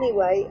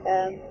 Anyway,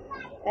 and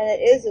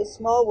it is a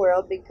small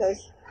world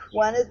because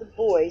one of the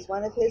boys,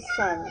 one of his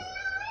sons,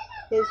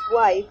 his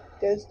wife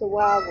goes to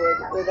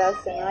Wildwood with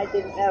us, and I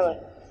didn't know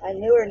it. I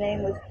knew her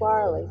name was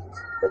Farley,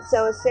 but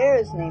so is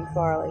Sarah's name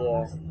Farley.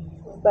 Yeah.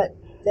 But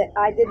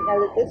I didn't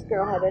know that this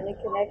girl had any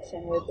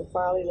connection with the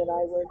Farley that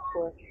I worked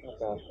for. Okay.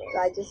 So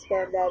I just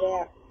found that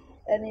out.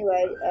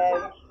 Anyway,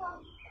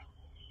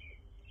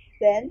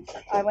 then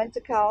I went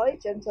to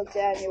college until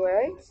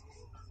January,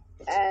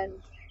 and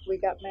we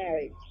got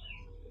married.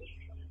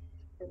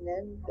 And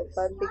then the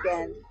fun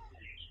began.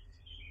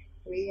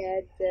 We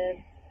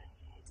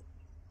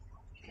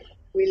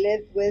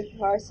lived with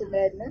Horace and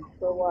Edna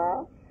for a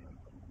while.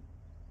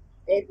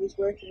 Ed was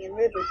working in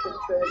Riverton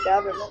for the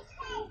government.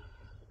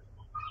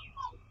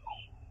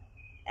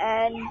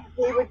 And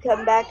he would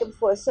come back and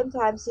forth.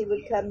 Sometimes he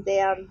would come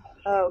down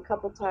a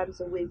couple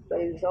times a week,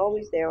 but he was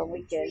always there on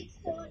weekends.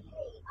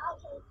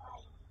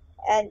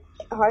 And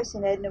Horace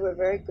and Edna were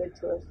very good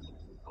to us.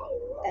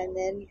 And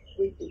then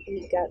he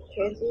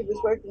was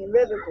working in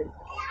Riverton.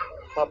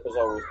 Pop was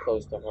always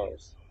close to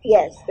Horace.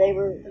 Yes, they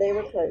were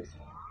close.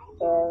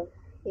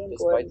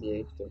 Despite the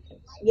age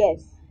difference.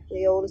 Yes,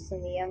 the oldest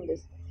and the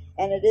youngest.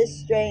 And it is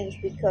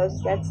strange because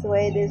that's the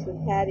way it is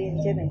with Patty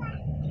and Jimmy,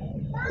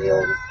 the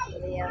oldest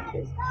and the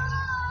youngest.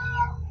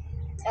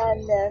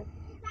 And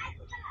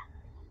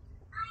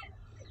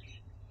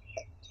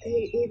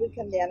he would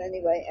come down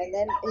anyway, and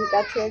then he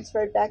got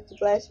transferred back to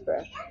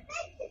Glassboro.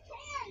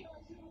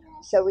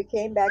 So we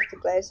came back to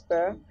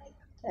Glassboro,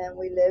 and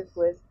we lived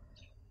with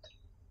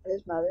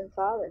his mother and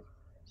father.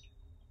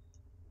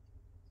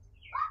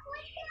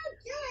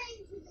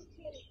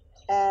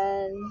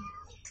 And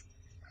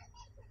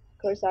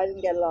of course, I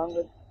didn't get along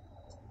with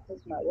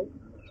his mother.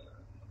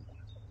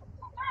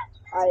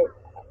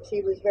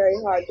 She was very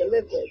hard to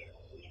live with.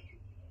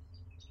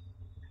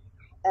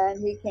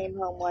 And he came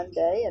home one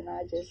day, and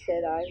I just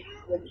said I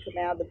wouldn't come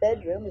out of the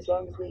bedroom as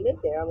long as we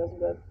lived there. I wasn't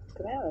going to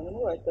come out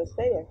anymore. I was going to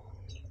stay there.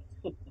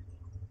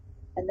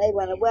 And they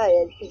went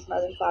away. His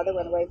mother and father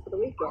went away for the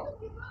weekend.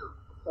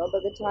 Well, by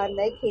the time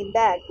they came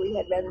back, we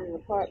had rented an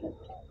apartment.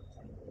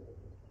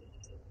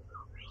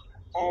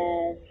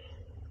 And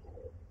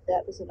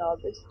that was in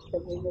August,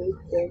 and we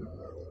moved in.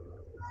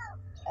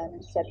 And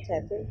in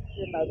September,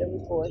 your mother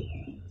was born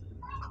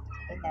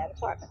in that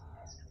apartment.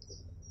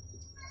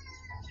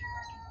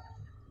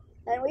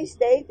 And we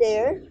stayed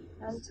there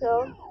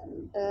until,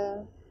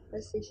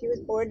 let's see, she was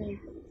born in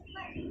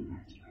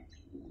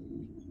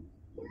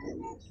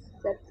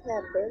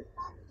September.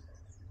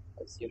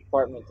 That's the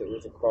apartment that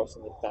was across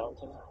from the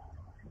fountain.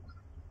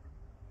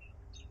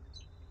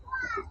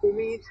 It's the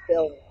Reeves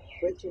building,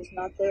 which is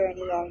not there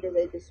any longer.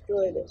 They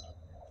destroyed it.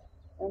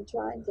 I'm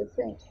trying to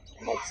think.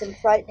 I had some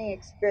frightening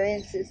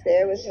experiences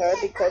there with her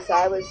because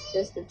I was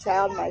just a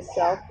child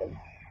myself,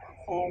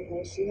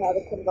 and she had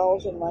a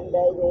convulsion one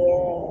day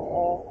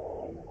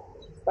there and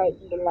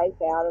frightened the life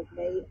out of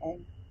me.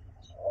 And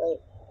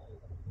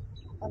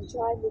I'm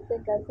trying to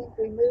think. I think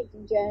we moved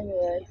in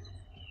January.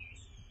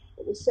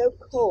 It was so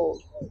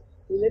cold.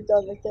 We lived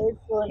on the third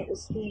floor and it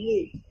was steam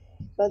heat.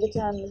 By the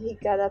time the heat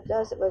got up to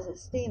us, it wasn't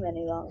steam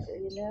any longer,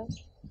 you know?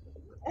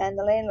 And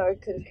the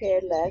landlord could have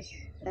cared less.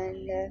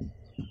 And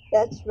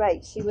that's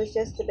right, she was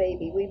just a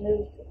baby. We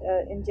moved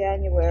in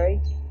January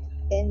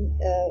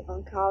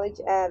on College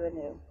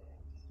Avenue.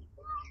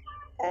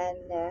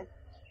 And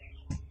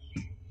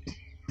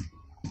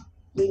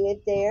we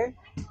lived there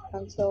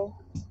until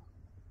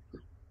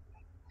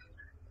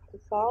the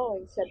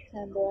following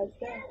September, I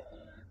think.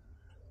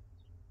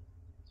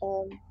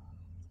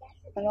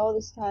 And all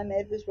this time,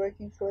 Ed was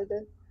working for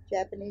the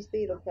Japanese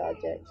Beetle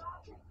Project.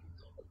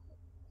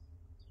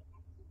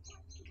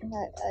 And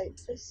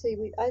let's see,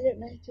 I didn't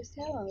know just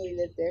how long we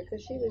lived there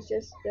because she was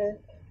just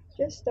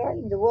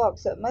starting to walk,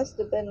 so it must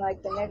have been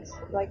like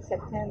like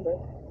September.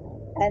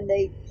 And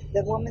the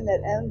woman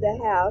that owned the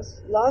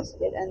house lost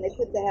it, and they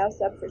put the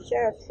house up for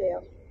sheriff's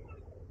sale.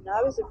 And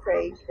I was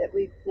afraid that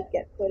we'd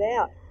get put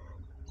out,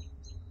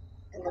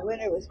 and the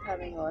winter was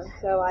coming on,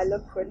 so I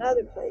looked for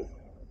another place.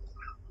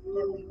 And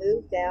then we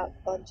moved out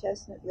on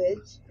Chestnut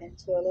Ridge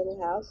into a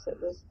little house that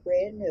was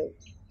brand new,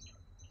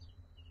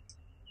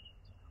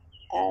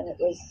 and it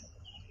was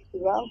the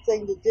wrong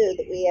thing to do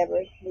that we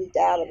ever moved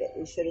out of it.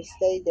 We should have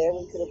stayed there.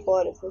 We could have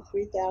bought it for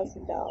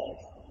 $3,000.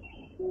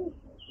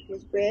 It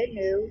was brand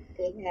new.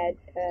 It had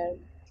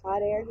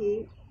hot air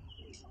heat.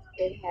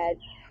 It had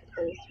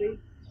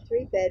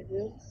three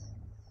bedrooms.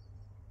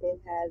 It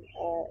had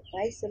a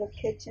nice little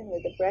kitchen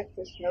with a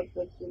breakfast nook,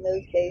 which in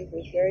those days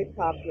was very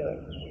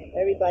popular.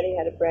 Everybody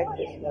had a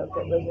breakfast nook.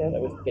 That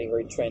was getting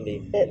very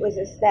trendy. It was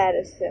a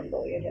status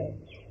symbol, you know.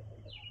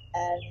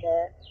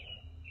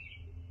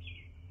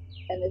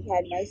 And it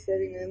had nice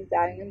living room,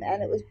 dining room,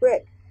 and it was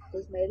brick. It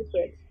was made of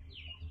brick.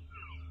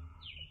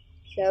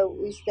 So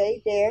we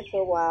stayed there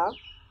for a while.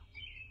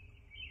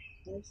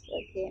 I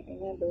can't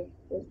remember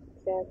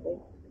exactly.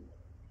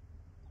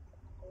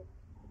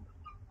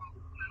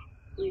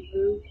 We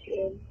moved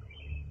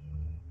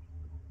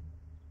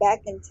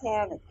back in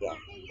town again.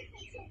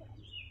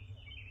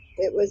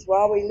 It was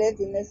while we lived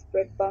in this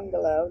brick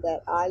bungalow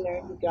that I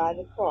learned to drive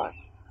a car.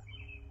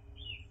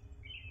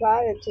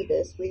 Prior to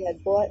this, we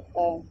had bought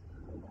a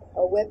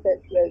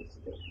Whippet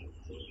Roadster.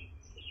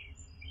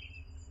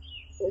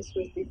 This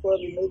was before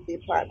we moved the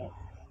apartment.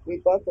 We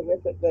bought the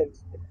Whippet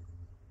Roadster.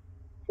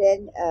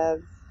 Then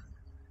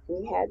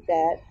we had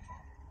that,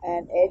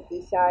 and Ed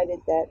decided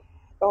that,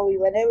 we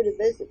went over to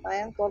visit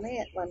my uncle and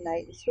aunt one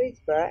night in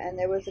Sweetsboro, and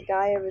there was a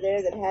guy over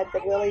there that had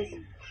the Willie's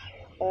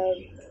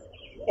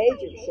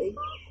agency,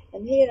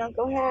 and he and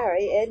Uncle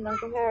Harry, Ed and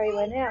Uncle Harry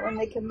went out. When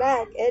they come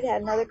back, Ed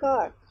had another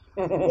car.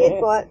 He had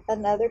bought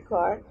another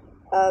car,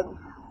 a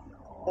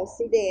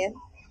sedan,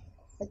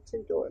 a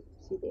two-door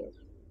sedan.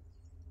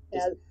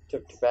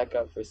 Just to back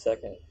up for a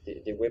second,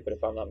 the Whippet,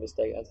 if I'm not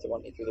mistaken, that's the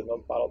one he threw the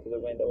milk bottle through the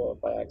window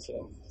by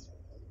accident.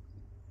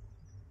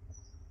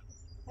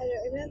 I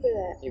don't remember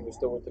that. He was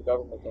still with the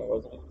government then,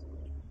 wasn't he?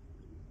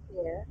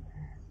 Yeah.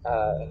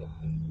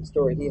 The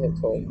story he had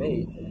told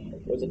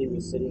me was that he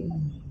was sitting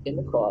in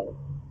the car,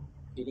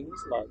 eating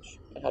his lunch,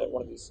 and had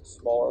one of these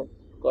smaller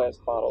glass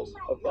bottles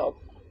of milk,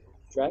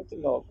 drank the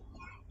milk.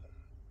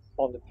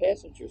 On the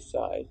passenger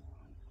side,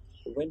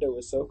 the window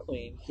was so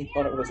clean, he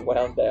thought it was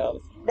wound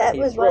down. That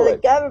was one of the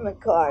government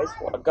cars.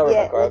 A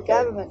government car, okay.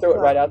 Government Threw car.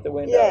 it right out the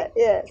window.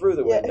 Yeah. Through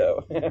the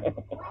window.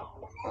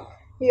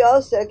 He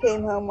also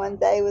came home one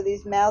day with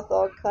his mouth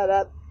all cut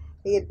up.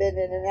 He had been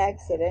in an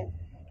accident.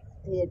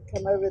 He had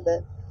come over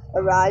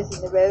a rise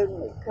in the road,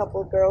 and a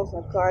couple of girls in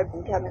a car had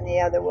been coming the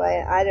other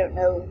way. I don't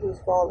know whose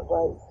fault it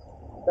was.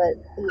 but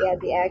he had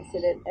the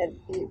accident and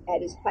he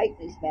had his pipe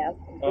in his mouth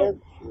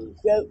and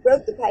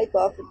broke the pipe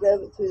off and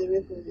drove it through the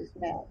roof of his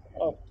mouth.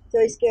 Oh. So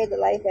he scared the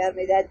life out of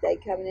me that day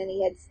coming in.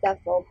 He had stuff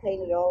all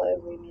painted all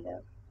over him, you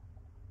know.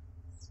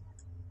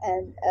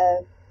 And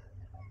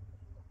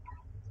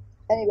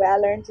anyway, I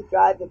learned to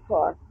drive the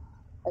car.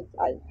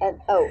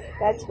 And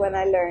that's when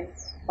I learned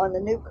on the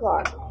new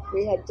car.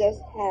 We had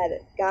just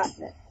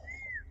gotten it.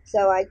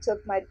 So I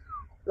took my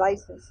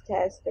license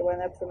test. I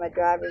went up for my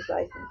driver's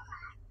license.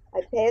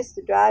 I passed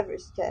the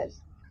driver's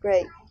test.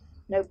 Great.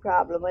 No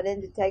problem. Went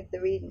in to take the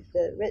written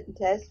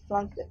test,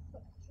 flunked it.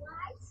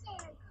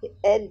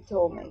 Ed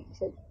told me, he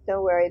said,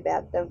 don't worry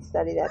about it, don't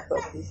study that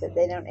book. He said,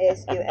 they don't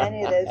ask you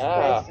any of those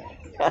questions.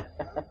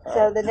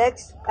 So the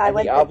next,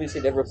 he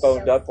obviously never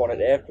phoned up on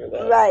it after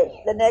that. Right.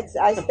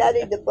 I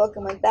studied the book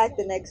and went back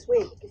the next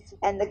week.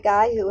 And the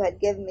guy who had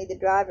given me the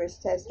driver's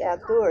test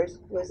outdoors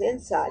was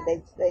inside.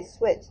 They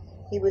switched.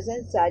 He was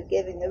inside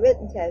giving the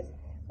written test.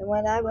 And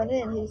when I went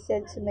in, he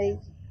said to me,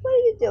 what are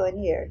you doing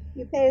here?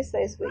 You passed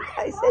last week.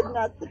 I said,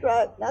 not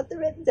the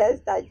written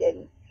test, I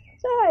didn't.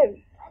 So I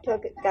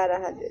took it, got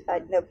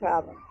 100. No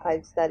problem.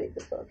 I studied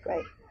the book,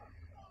 right?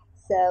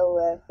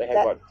 So they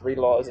had 3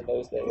 laws in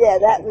those days. Yeah,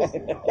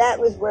 that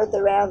was worth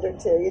a round or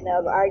two, you know,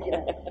 of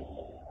argument.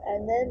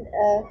 And then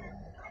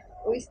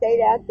we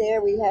stayed out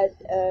there. We had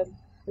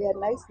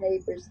nice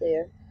neighbors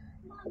there,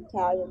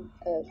 Italian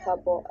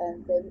couple,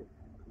 and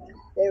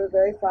they were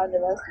very fond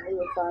of us, and we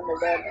were fond of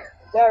them.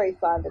 Very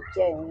fond of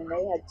Jane, and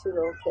they had 2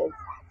 little kids.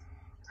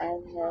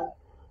 And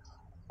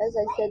as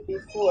I said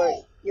before,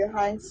 your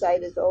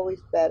hindsight is always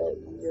better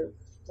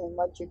than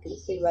what you can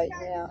see right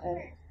now.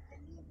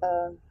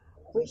 And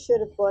we should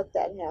have bought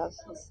that house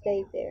and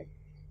stayed there.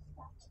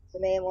 The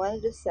man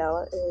wanted to sell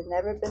it. It had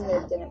never been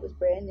lived in. It was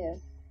brand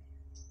new.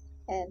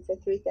 And for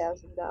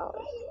 $3,000.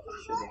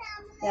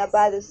 Now,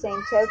 by the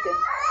same token,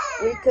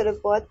 we could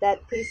have bought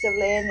that piece of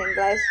land in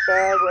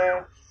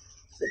Glassboro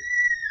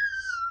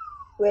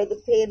where the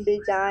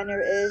P&B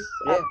diner is.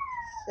 Yeah.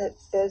 That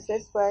goes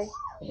this way.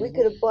 We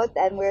could have bought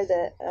that, and where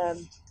the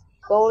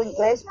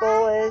glass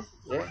bowl is.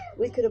 Yeah.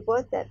 We could have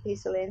bought that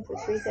piece of land for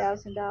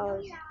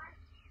 $3,000.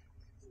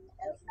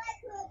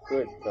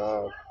 Good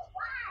God.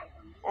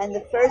 And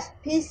the first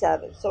piece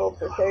of it sold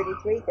for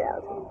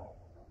 $33,000.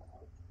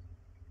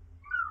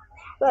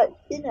 But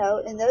you know,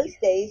 in those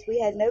days, we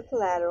had no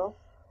collateral.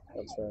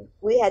 That's right.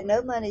 We had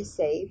no money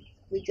saved.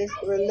 We just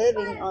were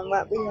living on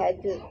what we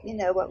had to, you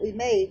know, what we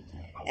made,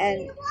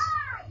 and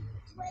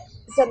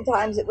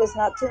sometimes it was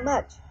not too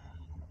much.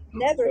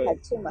 Never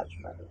had too much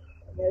money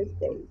in those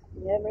days.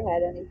 You never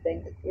had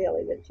anything that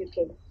you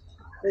could,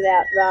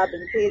 without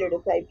robbing Peter to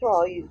pay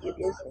Paul.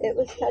 It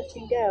was touch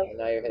and go. And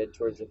now you're headed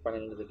towards the front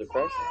end of the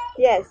Depression.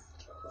 Yes.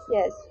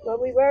 Well,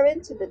 we were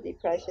into the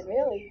Depression,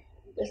 really.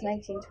 It was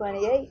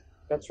 1928.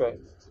 That's right.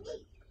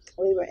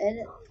 We were in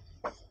it,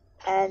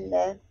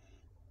 and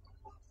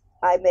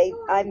I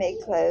made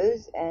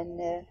clothes,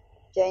 and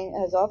Jane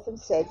has often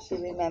said she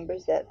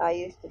remembers that I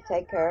used to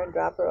take her and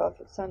drop her off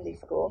at Sunday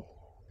school,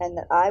 and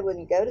that I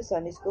wouldn't go to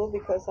Sunday school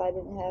because I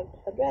didn't have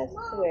a dress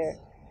to wear.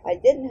 I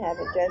didn't have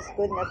a dress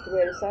good enough to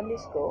wear to Sunday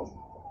school.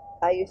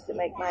 I used to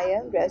make my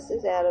own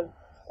dresses out of,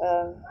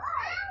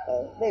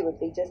 they would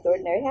be just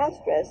ordinary house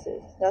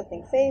dresses,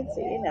 nothing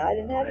fancy. You know, I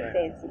didn't have a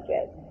fancy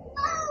dress.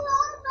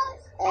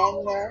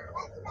 And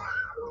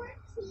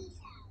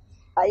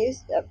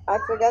I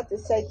forgot to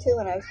say too,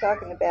 when I was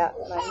talking about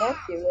my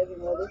nephew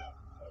living with us,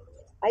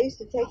 I used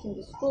to take him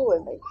to school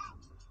with me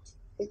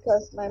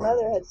because my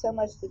mother had so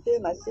much to do.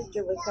 My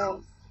sister was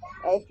home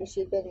after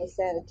she'd been in the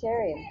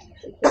sanitarium.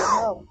 She came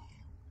home.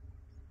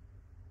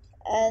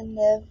 And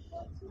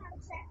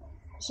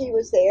she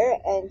was there,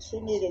 and she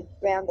needed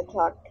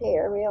round-the-clock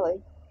care,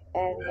 really.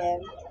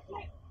 And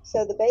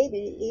so the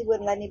baby, he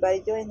wouldn't let anybody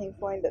do anything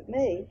for him but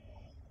me.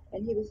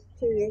 And he was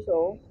 2 years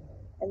old,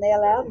 and they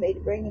allowed me to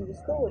bring him to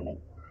school with me.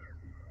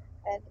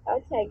 And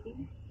I'd take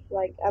him,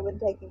 like I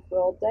wouldn't take him for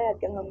all day.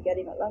 I'd go home and get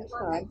him at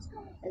lunchtime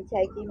and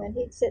take him, and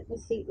he'd sit in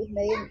the seat with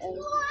me and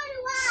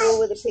fool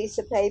with a piece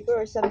of paper,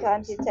 or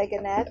sometimes he'd take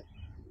a nap.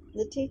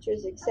 The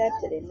teachers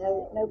accepted him,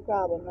 no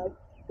problem.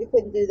 You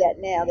couldn't do that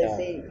now.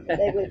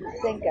 They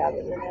wouldn't think of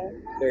it, you know.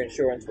 Their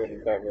insurance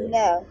wouldn't cover it.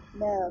 No.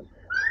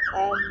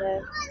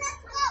 And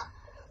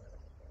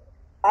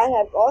I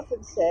have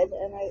often said,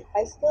 and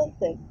I still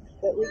think,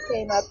 that we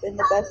came up in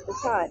the best of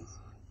times.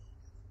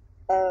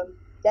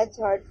 That's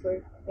hard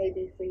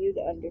maybe for you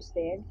to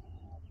understand,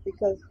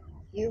 because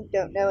you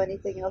don't know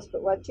anything else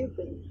but what you've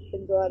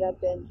been brought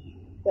up in.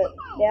 But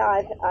now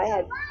I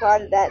had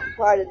part of that and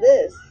part of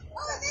this.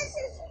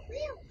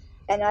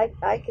 And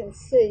I can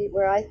see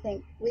where I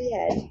think we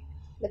had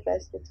the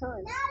best of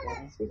times,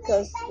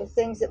 because the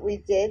things that we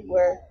did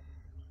were,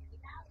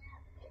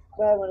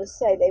 what I want to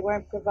say, they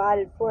weren't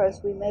provided for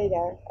us. We made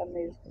our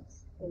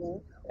amusements, you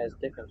know. As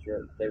Dickens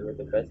wrote, they were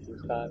the best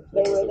of times.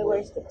 They were the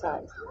worst of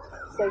times.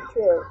 So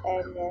true.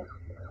 And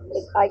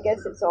I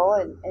guess it's all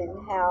in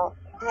how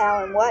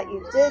and what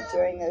you did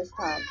during those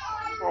times,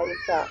 how you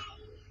felt.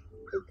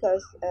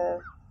 Because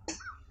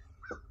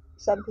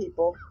some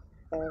people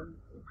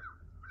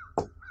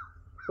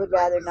would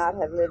rather not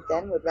have lived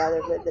then, would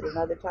rather have lived at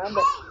another time.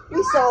 But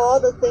we saw all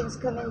the things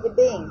come into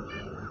being.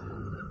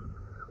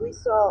 We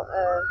saw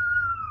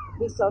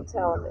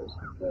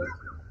television.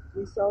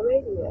 We saw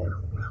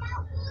radio.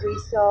 We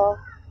saw.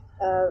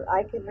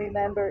 I can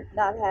remember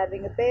not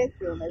having a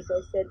bathroom, as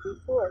I said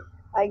before.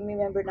 I can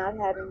remember not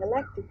having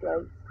electric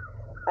lights.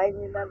 I can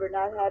remember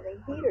not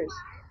having heaters.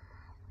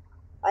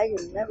 I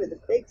can remember the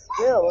big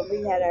thrill when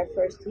we had our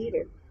first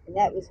heater, and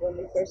that was when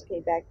we first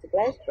came back to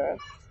Glassboro.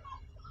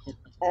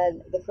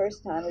 And the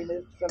first time we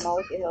moved from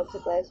Mullica Hill to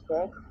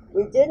Glassboro,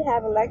 we did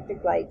have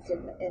electric lights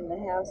in the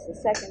house, the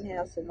second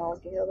house in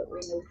Mullica Hill that we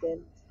moved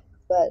in.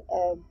 But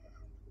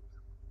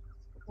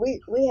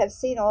we have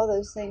seen all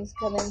those things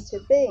come into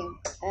being,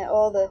 and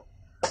all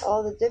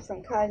the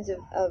different kinds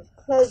of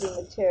clothing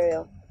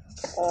material.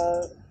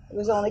 It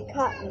was only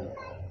cotton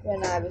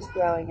when I was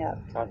growing up.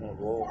 Cotton and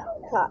wool.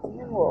 Cotton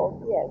and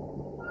wool, yes.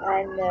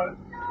 And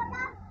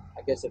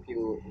I guess if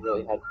you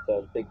really had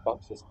big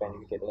bucks to spend,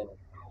 you could get linen.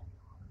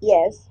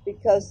 yes,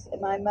 because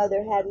my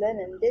mother had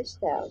linen dish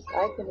towels.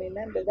 I can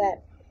remember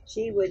that.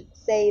 She would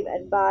save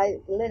and buy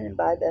linen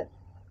by the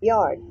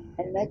yard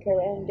and make her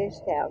own dish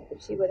towels,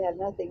 but she would have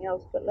nothing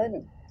else but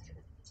linen.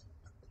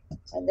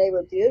 And they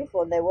were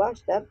beautiful, and they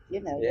washed up,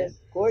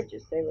 just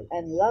gorgeous. They were,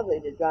 and lovely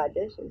to dry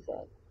dishes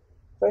on.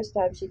 First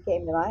time she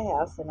came to my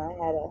house, and I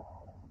had a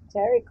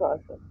terry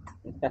cloth.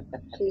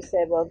 She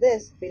said, "Well,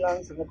 this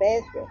belongs in the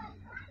bathroom."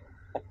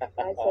 I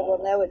said,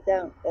 "Well, no, it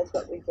don't. That's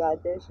what we dry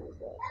dishes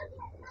on."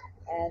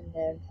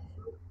 And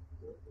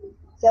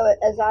so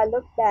as I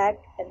look back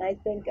and I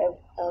think of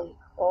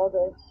all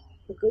the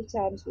good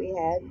times we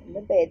had and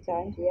the bad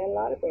times, we had a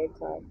lot of bad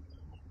times.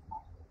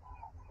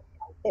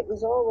 It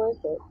was all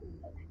worth it.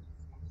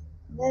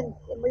 And then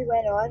we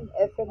went on.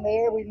 From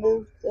there, we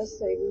moved. Let's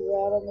see, we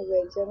were out on the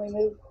ridge, and we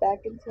moved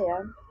back in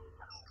town.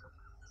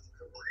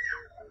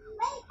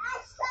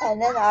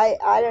 And then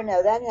I don't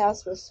know. That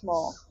house was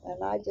small,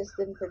 and I just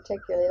didn't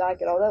particularly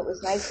like it. Although it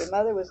was nice, your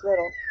mother was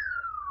little,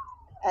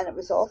 and it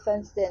was all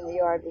fenced in. The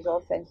yard was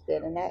all fenced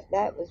in, and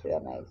that was real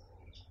nice.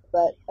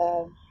 But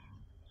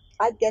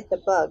I'd get the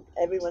bug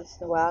every once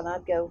in a while, and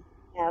I'd go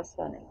house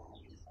hunting.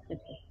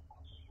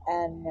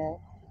 And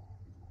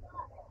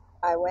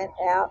I went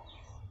out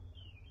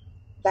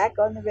back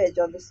on the ridge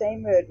on the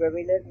same road where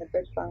we lived in the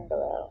brick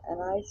bungalow,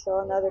 and I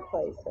saw another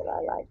place that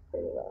I liked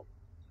pretty well,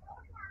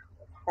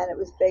 and it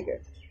was bigger.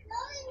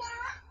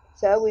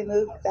 So we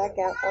moved back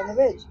out on the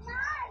ridge,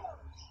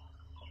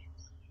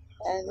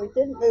 and we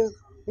didn't move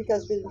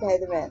because we didn't pay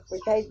the rent. We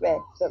paid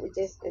rent, but it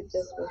just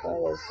was one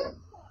of those things.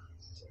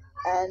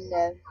 And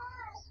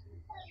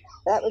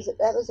that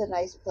was a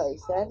nice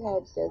place. That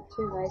had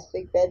two nice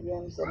big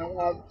bedrooms, and it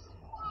had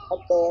a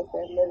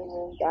bathroom, living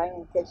room, dining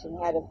room, kitchen.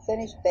 Had a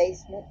finished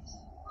basement.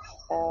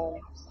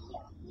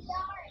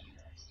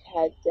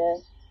 Had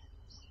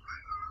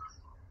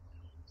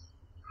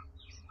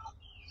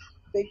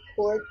big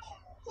porch.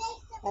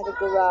 Had a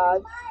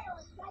garage.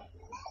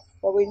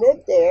 Well, we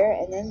lived there,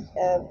 and then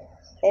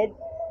Ed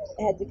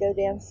had to go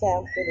down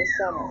south for the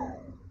summer.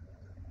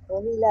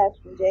 Well, he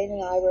left, and Jane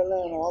and I were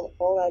alone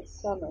all that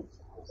summer.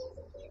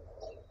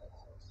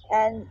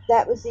 And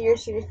that was the year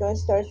she was going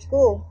to start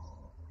school.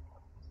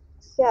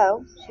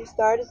 So she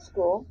started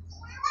school,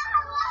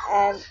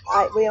 and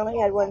we only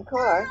had one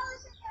car.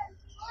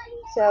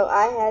 So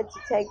I had to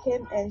take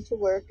him into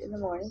work in the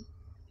morning.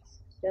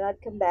 Then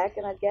I'd come back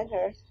and I'd get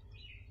her.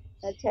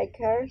 I'd take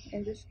her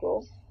into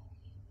school.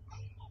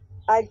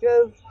 I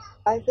drove,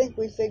 I think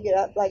we figured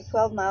out like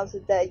 12 miles a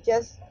day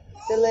just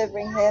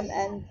delivering him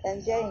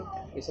and Jane.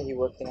 You said he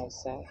worked down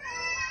south?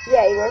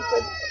 Yeah, he worked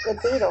for the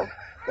Beetle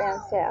down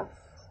south.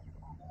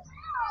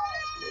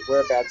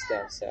 Whereabouts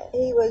down south?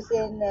 He was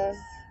in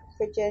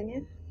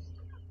Virginia.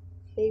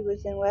 He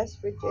was in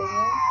West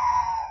Virginia.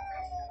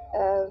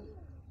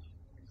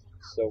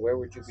 So where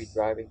would you be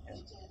driving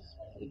him?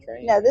 The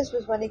train? No, this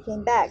was when he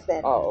came back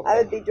then. Oh, okay. I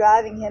would be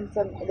driving him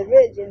from the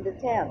ridge into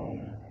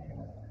town.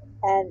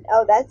 And,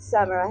 that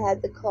summer I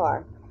had the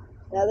car.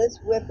 Now this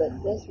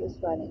Whippet, this was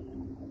funny.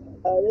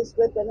 This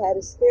Whippet had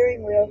a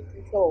steering wheel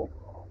control.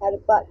 Had a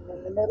button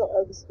in the middle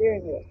of the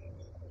steering wheel.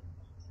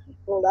 You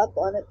pulled up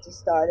on it to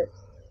start it.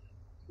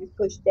 You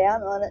pushed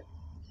down on it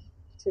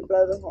to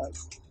blow the horn.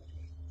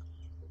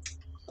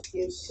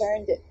 You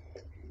turned it,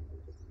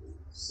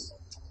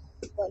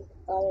 I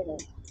don't know,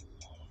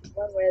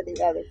 one way or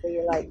the other for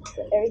your light.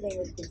 So everything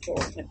was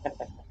controlled.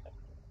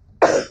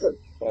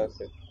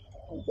 Classic.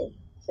 Okay.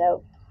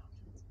 So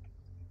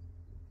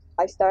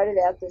I started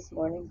out this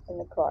morning in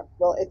the car.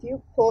 Well, if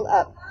you pull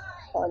up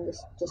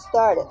to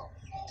start it,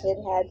 it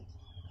had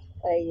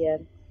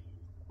it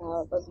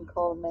wasn't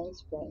called a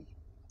mainspring.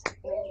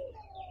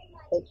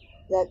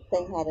 That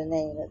thing had a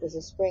name. It was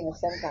a spring of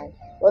some kind.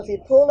 Well, if you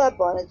pulled up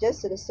on it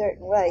just in a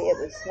certain way, it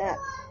would snap.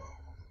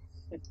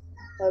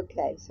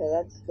 Okay, so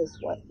that's this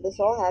one. This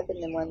all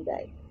happened in one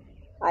day.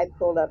 I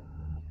pulled up,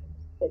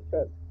 it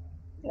broke.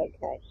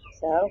 Okay,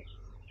 so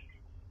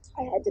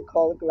I had to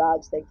call the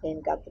garage. They came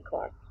and got the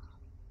car.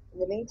 In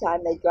the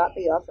meantime, they dropped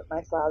me off at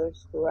my father's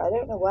store. I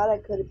don't know what I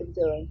could have been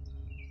doing,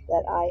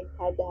 that I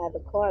had to have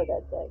a car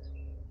that day.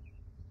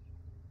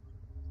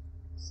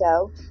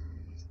 So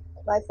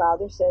my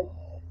father said,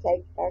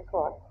 take our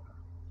car,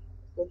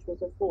 which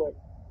was a Ford.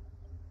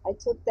 I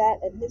took that,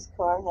 and his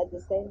car had the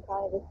same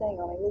kind of a thing,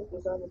 only his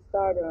was on the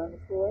starter on the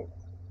Ford.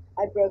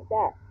 I broke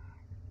that.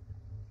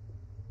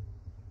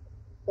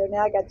 So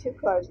now I got two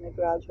cars in the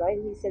garage, right?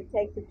 He said,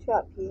 take the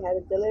truck. He had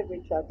a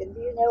delivery truck. And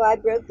do you know, I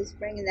broke the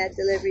spring in that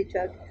delivery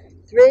truck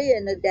 3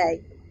 in a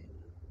day.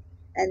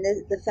 And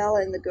the fellow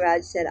in the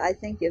garage said, I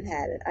think you've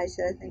had it. I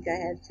said, I think I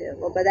have too.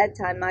 Well, by that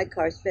time, my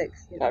car's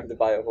fixed. Time to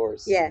buy a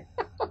horse. Yeah.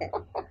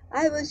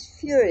 I was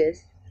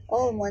furious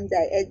all in one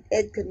day.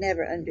 Ed could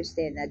never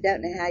understand that.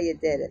 Don't know how you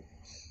did it.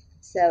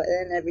 So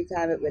then every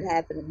time it would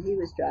happen and he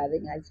was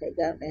driving, I'd say,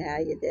 don't know how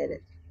you did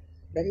it.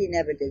 But he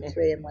never did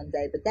 3 in one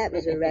day. But that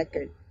was a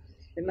record.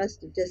 There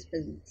must have just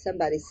been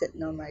somebody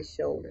sitting on my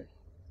shoulder.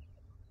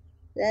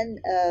 Then,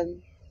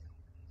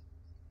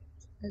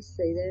 let's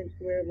see, then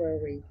where were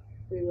we?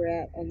 We were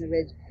out on the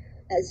ridge.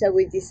 And so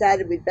we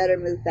decided we'd better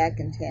move back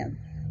in town.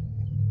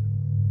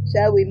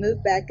 So we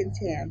moved back in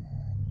town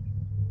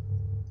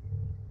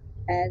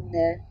and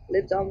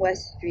lived on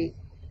West Street.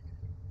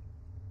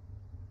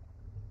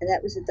 And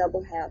that was a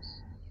double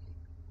house.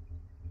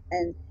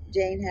 And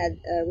Jane had,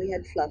 we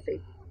had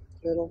Fluffy,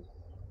 little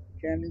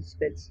German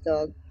Spitz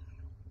dog.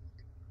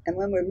 And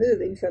when we're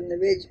moving from the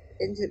ridge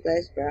into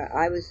Glassboro,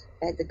 I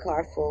had the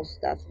car full of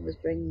stuff and was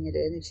bringing it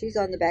in. And she's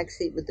on the back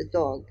seat with the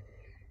dog.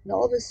 And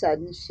all of a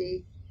sudden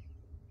she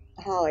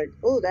hollered,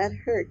 oh, that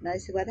hurt. And I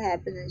said, what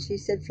happened? And she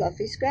said,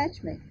 Fluffy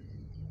scratched me.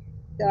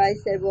 So I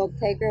said, well,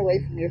 take her away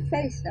from your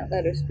face. Don't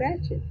let her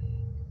scratch you.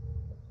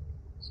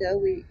 So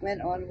we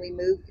went on, we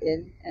moved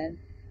in, and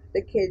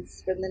the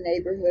kids from the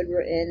neighborhood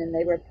were in, and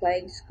they were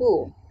playing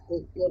school,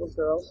 the little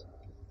girls.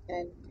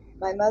 And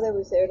my mother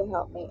was there to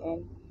help me,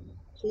 and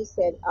she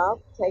said,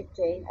 I'll take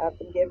Jane up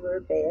and give her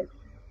a bath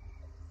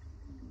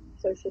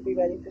so she'll be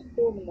ready for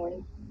school in the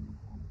morning,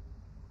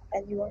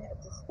 and you won't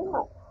have to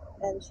stop.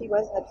 And she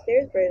wasn't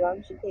upstairs very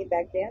long. She came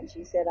back down.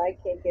 She said, I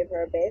can't give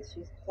her a bath.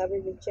 She's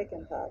covered with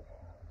chicken pox.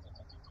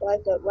 So I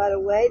thought, what a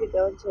way to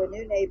go into a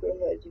new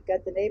neighborhood. You've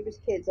got the neighbor's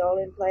kids all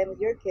in playing with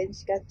your kids.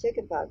 She's got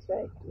chicken pox,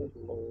 right?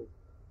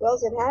 Well,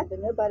 as it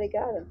happened, nobody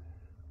got them.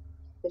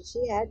 But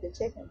she had the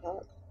chicken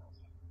pox.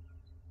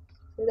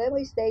 So then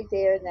we stayed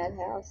there in that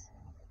house.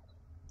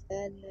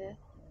 And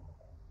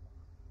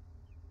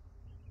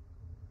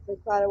for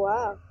quite a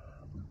while.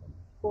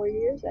 4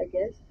 years, I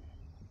guess.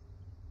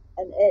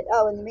 And Ed,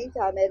 in the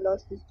meantime, Ed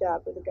lost his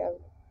job with the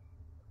government.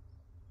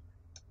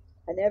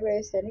 I never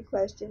asked any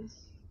questions.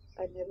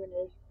 I never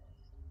knew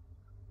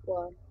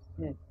why.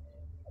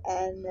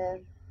 And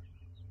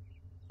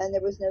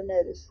there was no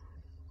notice.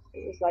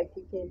 It was like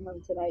he came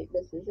home tonight.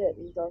 This is it.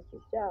 He's lost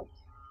his job.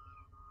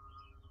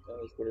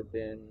 Those would have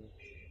been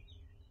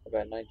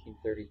about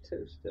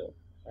 1932 still,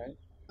 right?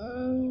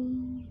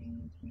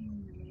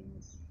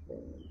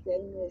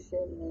 Jane was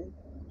in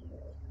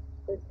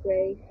the 5th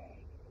grade.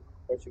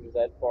 Of course, she was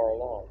that far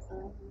along.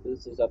 Uh-huh.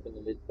 This is up in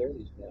the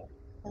mid-30s now.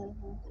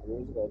 Uh-huh.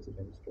 Roosevelt's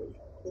administration.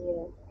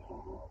 Yeah.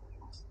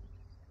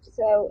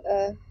 So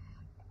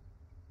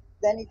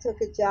then he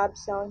took a job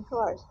selling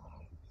cars,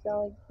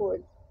 selling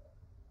Fords.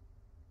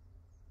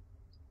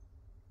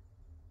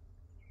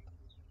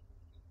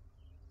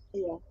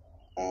 Yeah.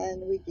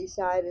 And we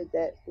decided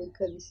that we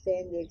couldn't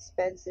stand the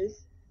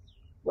expenses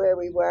where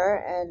we were,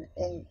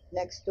 and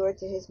next door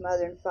to his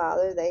mother and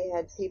father, they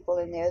had people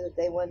in there that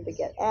they wanted to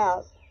get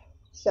out.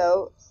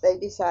 So they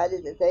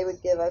decided that they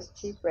would give us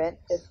cheap rent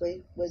if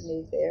we would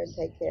move there and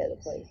take care of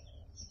the place.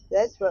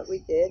 That's what we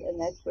did, and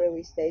that's where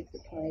we stayed for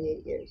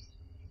 28 years,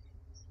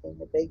 in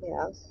the big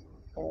house.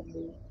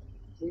 And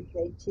we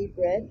paid cheap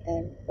rent,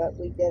 but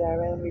we did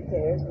our own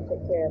repairs and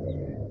took care of it.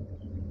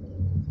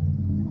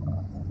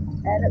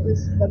 And it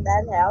was from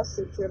that house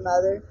that your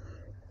mother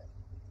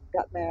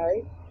got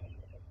married.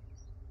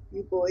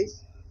 You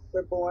boys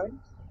were born.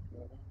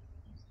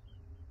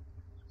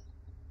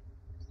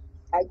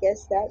 I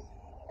guess that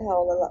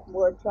held a lot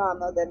more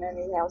trauma than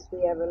any house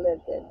we ever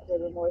lived in. There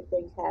were more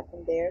things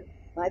happened there.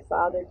 My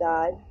father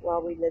died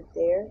while we lived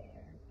there.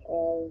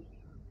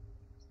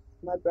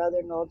 My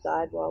brother-in-law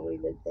died while we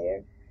lived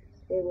there.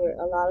 There were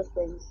a lot of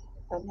things,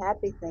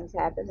 unhappy things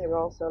happened. There were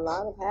also a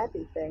lot of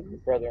happy things. Your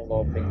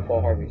brother-in-law being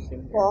Paul Harvey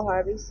Sr. Paul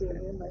Harvey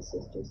Sr., my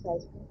sister's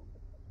husband.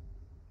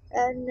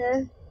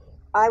 And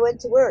I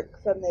went to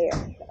work from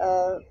there.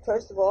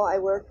 First of all, I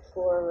worked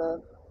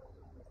for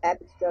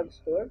Abbott's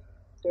Drugstore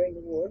during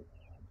the war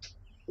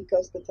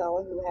because the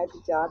fellow who had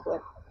the job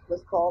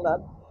was called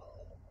up.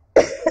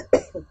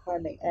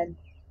 Pardon me. And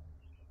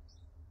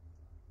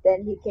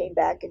then he came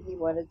back and he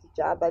wanted the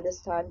job. By this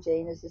time,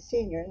 Jane is a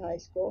senior in high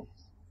school.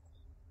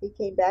 He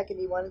came back and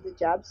he wanted the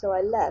job, so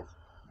I left.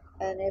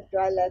 And after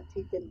I left,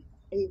 he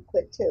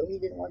quit too. He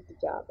didn't want the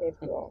job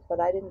after all. But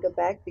I didn't go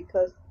back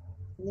because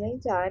in the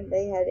meantime,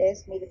 they had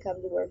asked me to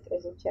come to work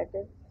as a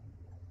checker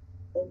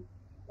in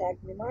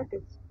Acme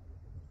Markets.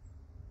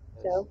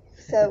 So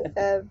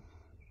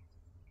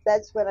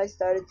that's when I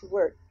started to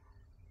work.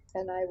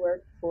 And I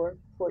worked for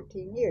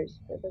 14 years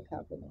for the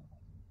company.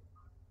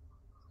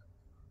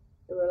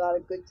 There were a lot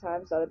of good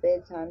times, a lot of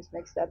bad times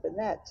mixed up in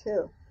that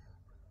too.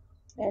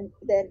 And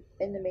then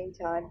in the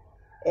meantime,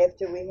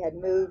 after we had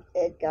moved,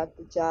 Ed got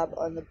the job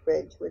on the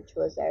bridge, which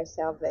was our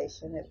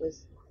salvation. It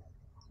was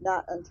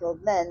not until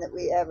then that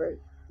we ever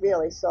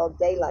really saw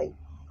daylight,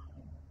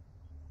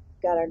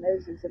 got our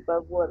noses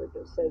above water,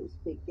 so to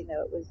speak.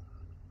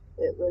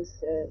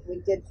 We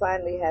did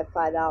finally have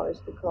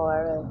 $5 to call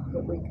our own,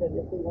 but we could,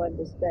 if we wanted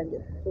to spend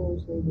it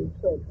foolishly, we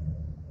could.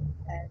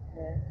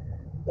 And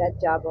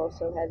that job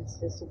also had its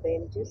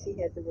disadvantages.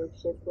 He had to work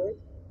shift work.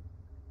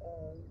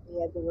 He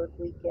had to work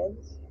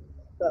weekends,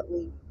 but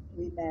we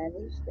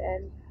managed,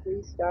 and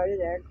we started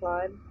our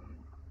climb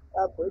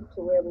upward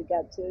to where we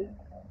got to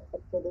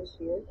up to this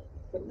year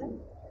from then.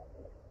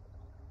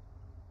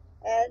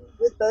 And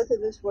with both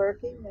of us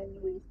working,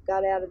 and we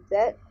got out of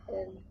debt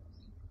and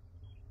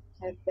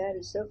have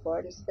managed so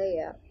far to stay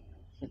out.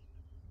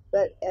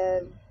 But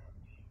there's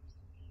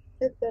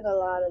been a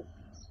lot of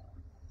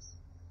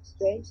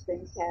strange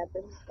things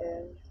happen,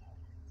 and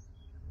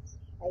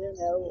I don't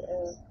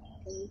know.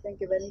 Can you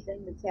think of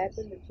anything that's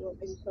happened that you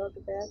want me to talk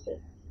about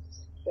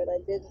that I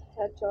didn't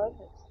touch on?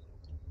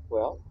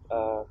 Well,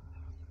 a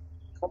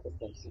couple of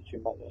things that you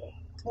might want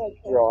to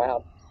Okay. draw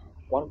out.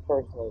 One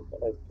person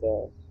has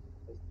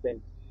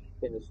been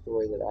the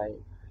story that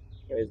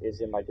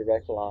is in my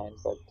direct line,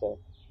 but that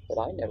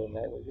I never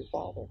met was your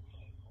father.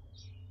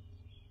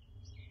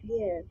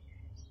 Yeah,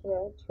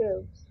 well,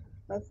 true.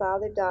 My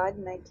father died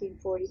in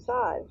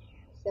 1945,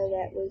 so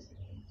that was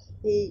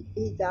he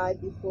died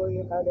before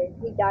your mother.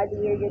 He died the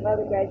year your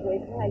mother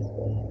graduated from high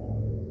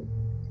school.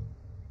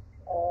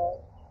 Uh,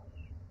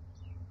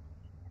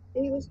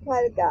 he was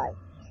quite a guy.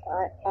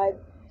 I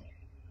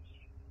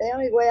the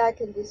only way I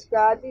can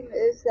describe him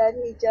is that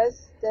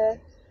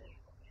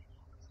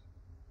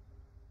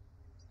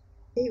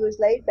he was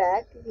laid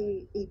back.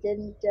 He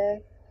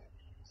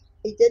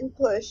didn't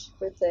push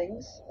for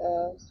things.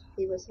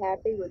 He was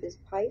happy with his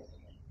pipe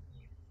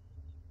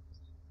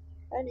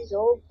and his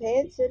old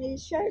pants and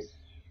his shirt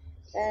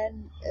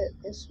and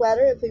a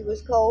sweater if he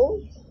was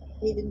cold.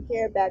 He didn't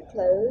care about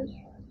clothes.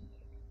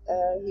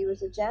 He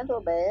was a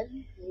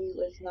gentleman. He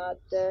was not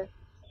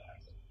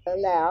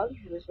loud.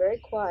 He was very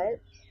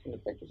quiet. And the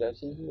pictures I've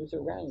seen, he was a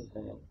round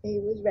man. He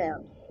was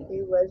round.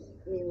 He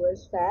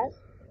was fat,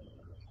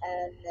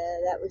 and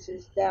that was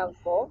his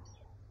downfall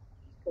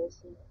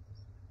because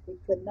he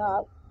could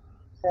not.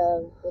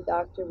 The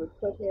doctor would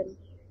put him,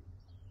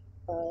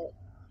 uh,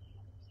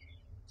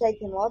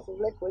 take him off of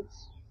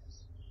liquids,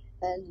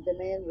 and the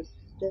man would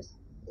just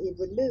he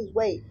would lose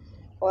weight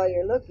while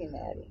you're looking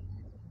at him.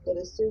 But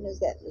as soon as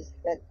that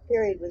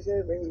period was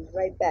over, he was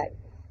right back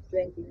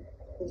drinking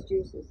his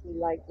juices. He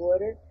liked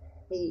water.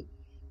 He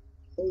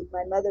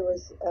my mother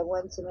was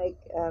one to make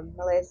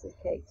molasses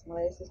cakes,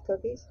 molasses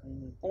cookies,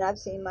 and I've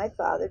seen my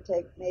father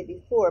take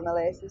maybe 4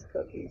 molasses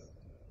cookies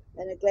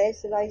and a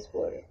glass of ice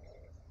water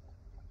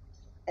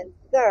and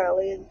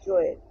thoroughly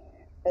enjoy it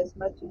as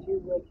much as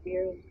you would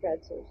beer and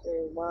pretzels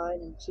or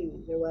wine and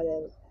cheese or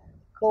whatever.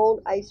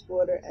 Cold ice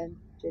water and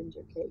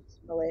ginger cakes,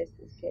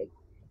 molasses cake.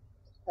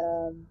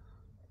 Um,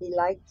 he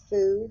liked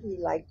food. He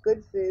liked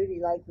good food. He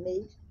liked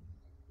meat.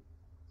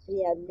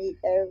 He had meat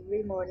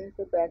every morning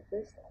for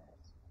breakfast.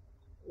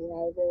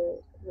 Either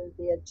it would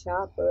be a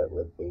chop or it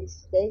would be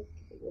steak,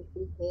 it would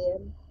be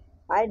ham.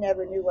 I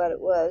never knew what it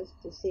was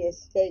to see a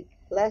steak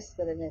less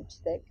than an inch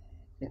thick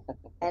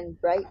and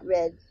bright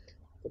red.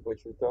 The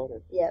butcher's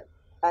daughter. Yep,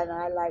 and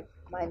I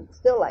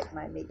still like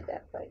my meat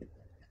that way.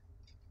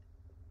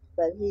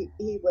 But he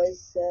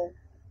was,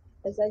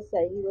 as I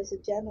say, he was a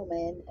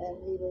gentleman, and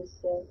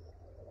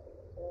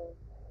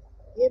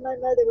he and my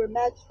mother were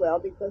matched well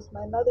because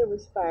my mother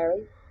was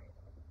fiery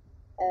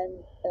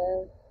and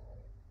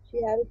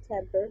she had a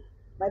temper.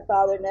 My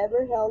father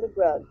never held a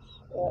grudge.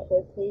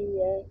 If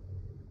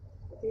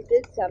you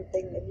did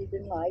something that he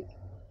didn't like,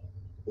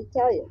 he'd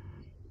tell you.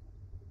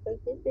 But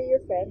he'd be your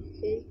friend.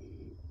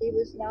 He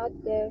was not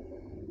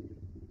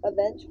a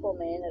vengeful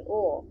man at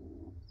all.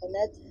 And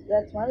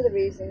that's one of the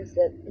reasons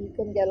that he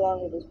couldn't get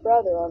along with his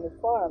brother on the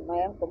farm.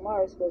 My Uncle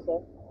Morris was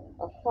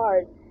a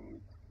hard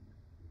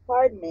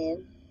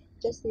man,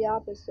 just the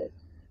opposite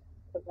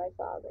of my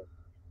father.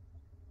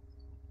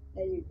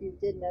 Now you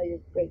did know your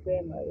great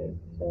grandmother,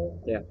 so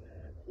yeah,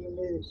 you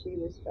knew that she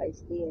was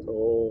feisty and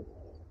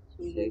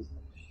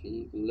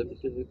she lived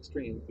it to the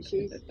extreme.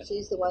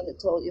 she's the one that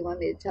told you want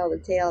me to tell the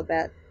tale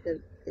about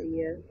the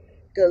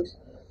ghost.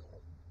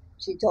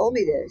 She told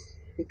me this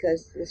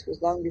because this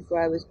was long before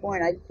I was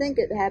born. I think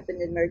it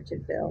happened in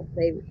Merchantville.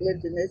 They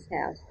lived in this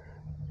house.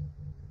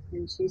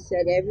 And she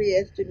said every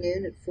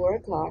afternoon at 4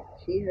 o'clock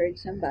she heard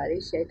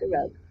somebody shake a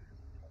rug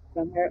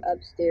from her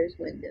upstairs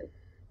window.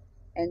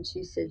 And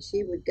she said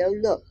she would go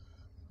look,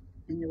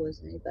 and there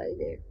wasn't anybody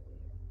there.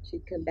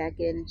 She'd come back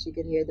in and she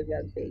could hear the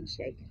rug being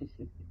shaken.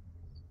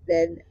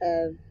 Then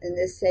in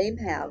this same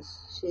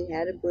house, she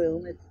had a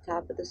broom at the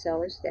top of the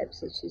cellar steps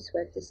that she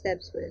swept the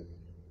steps with.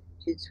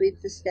 She'd sweep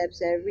the steps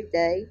every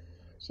day.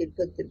 She'd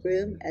put the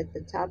broom at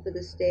the top of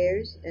the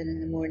stairs, and in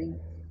the morning,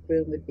 the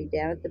broom would be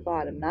down at the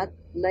bottom, not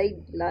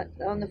laid not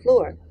on the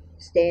floor.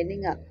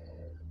 standing up.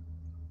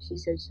 She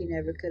said she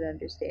never could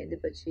understand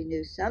it, but she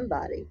knew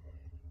somebody,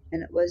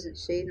 and it wasn't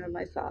she nor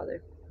my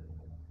father.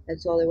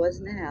 That's all there was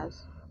in the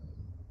house.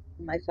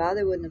 My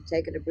father wouldn't have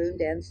taken a broom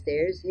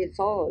downstairs. He'd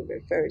fall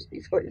over first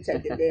before he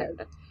took it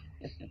down.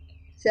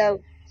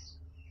 So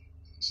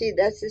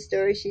that's the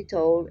story she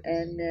told,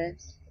 and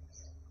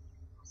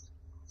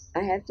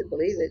I have to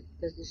believe it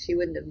because she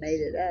wouldn't have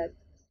made it up.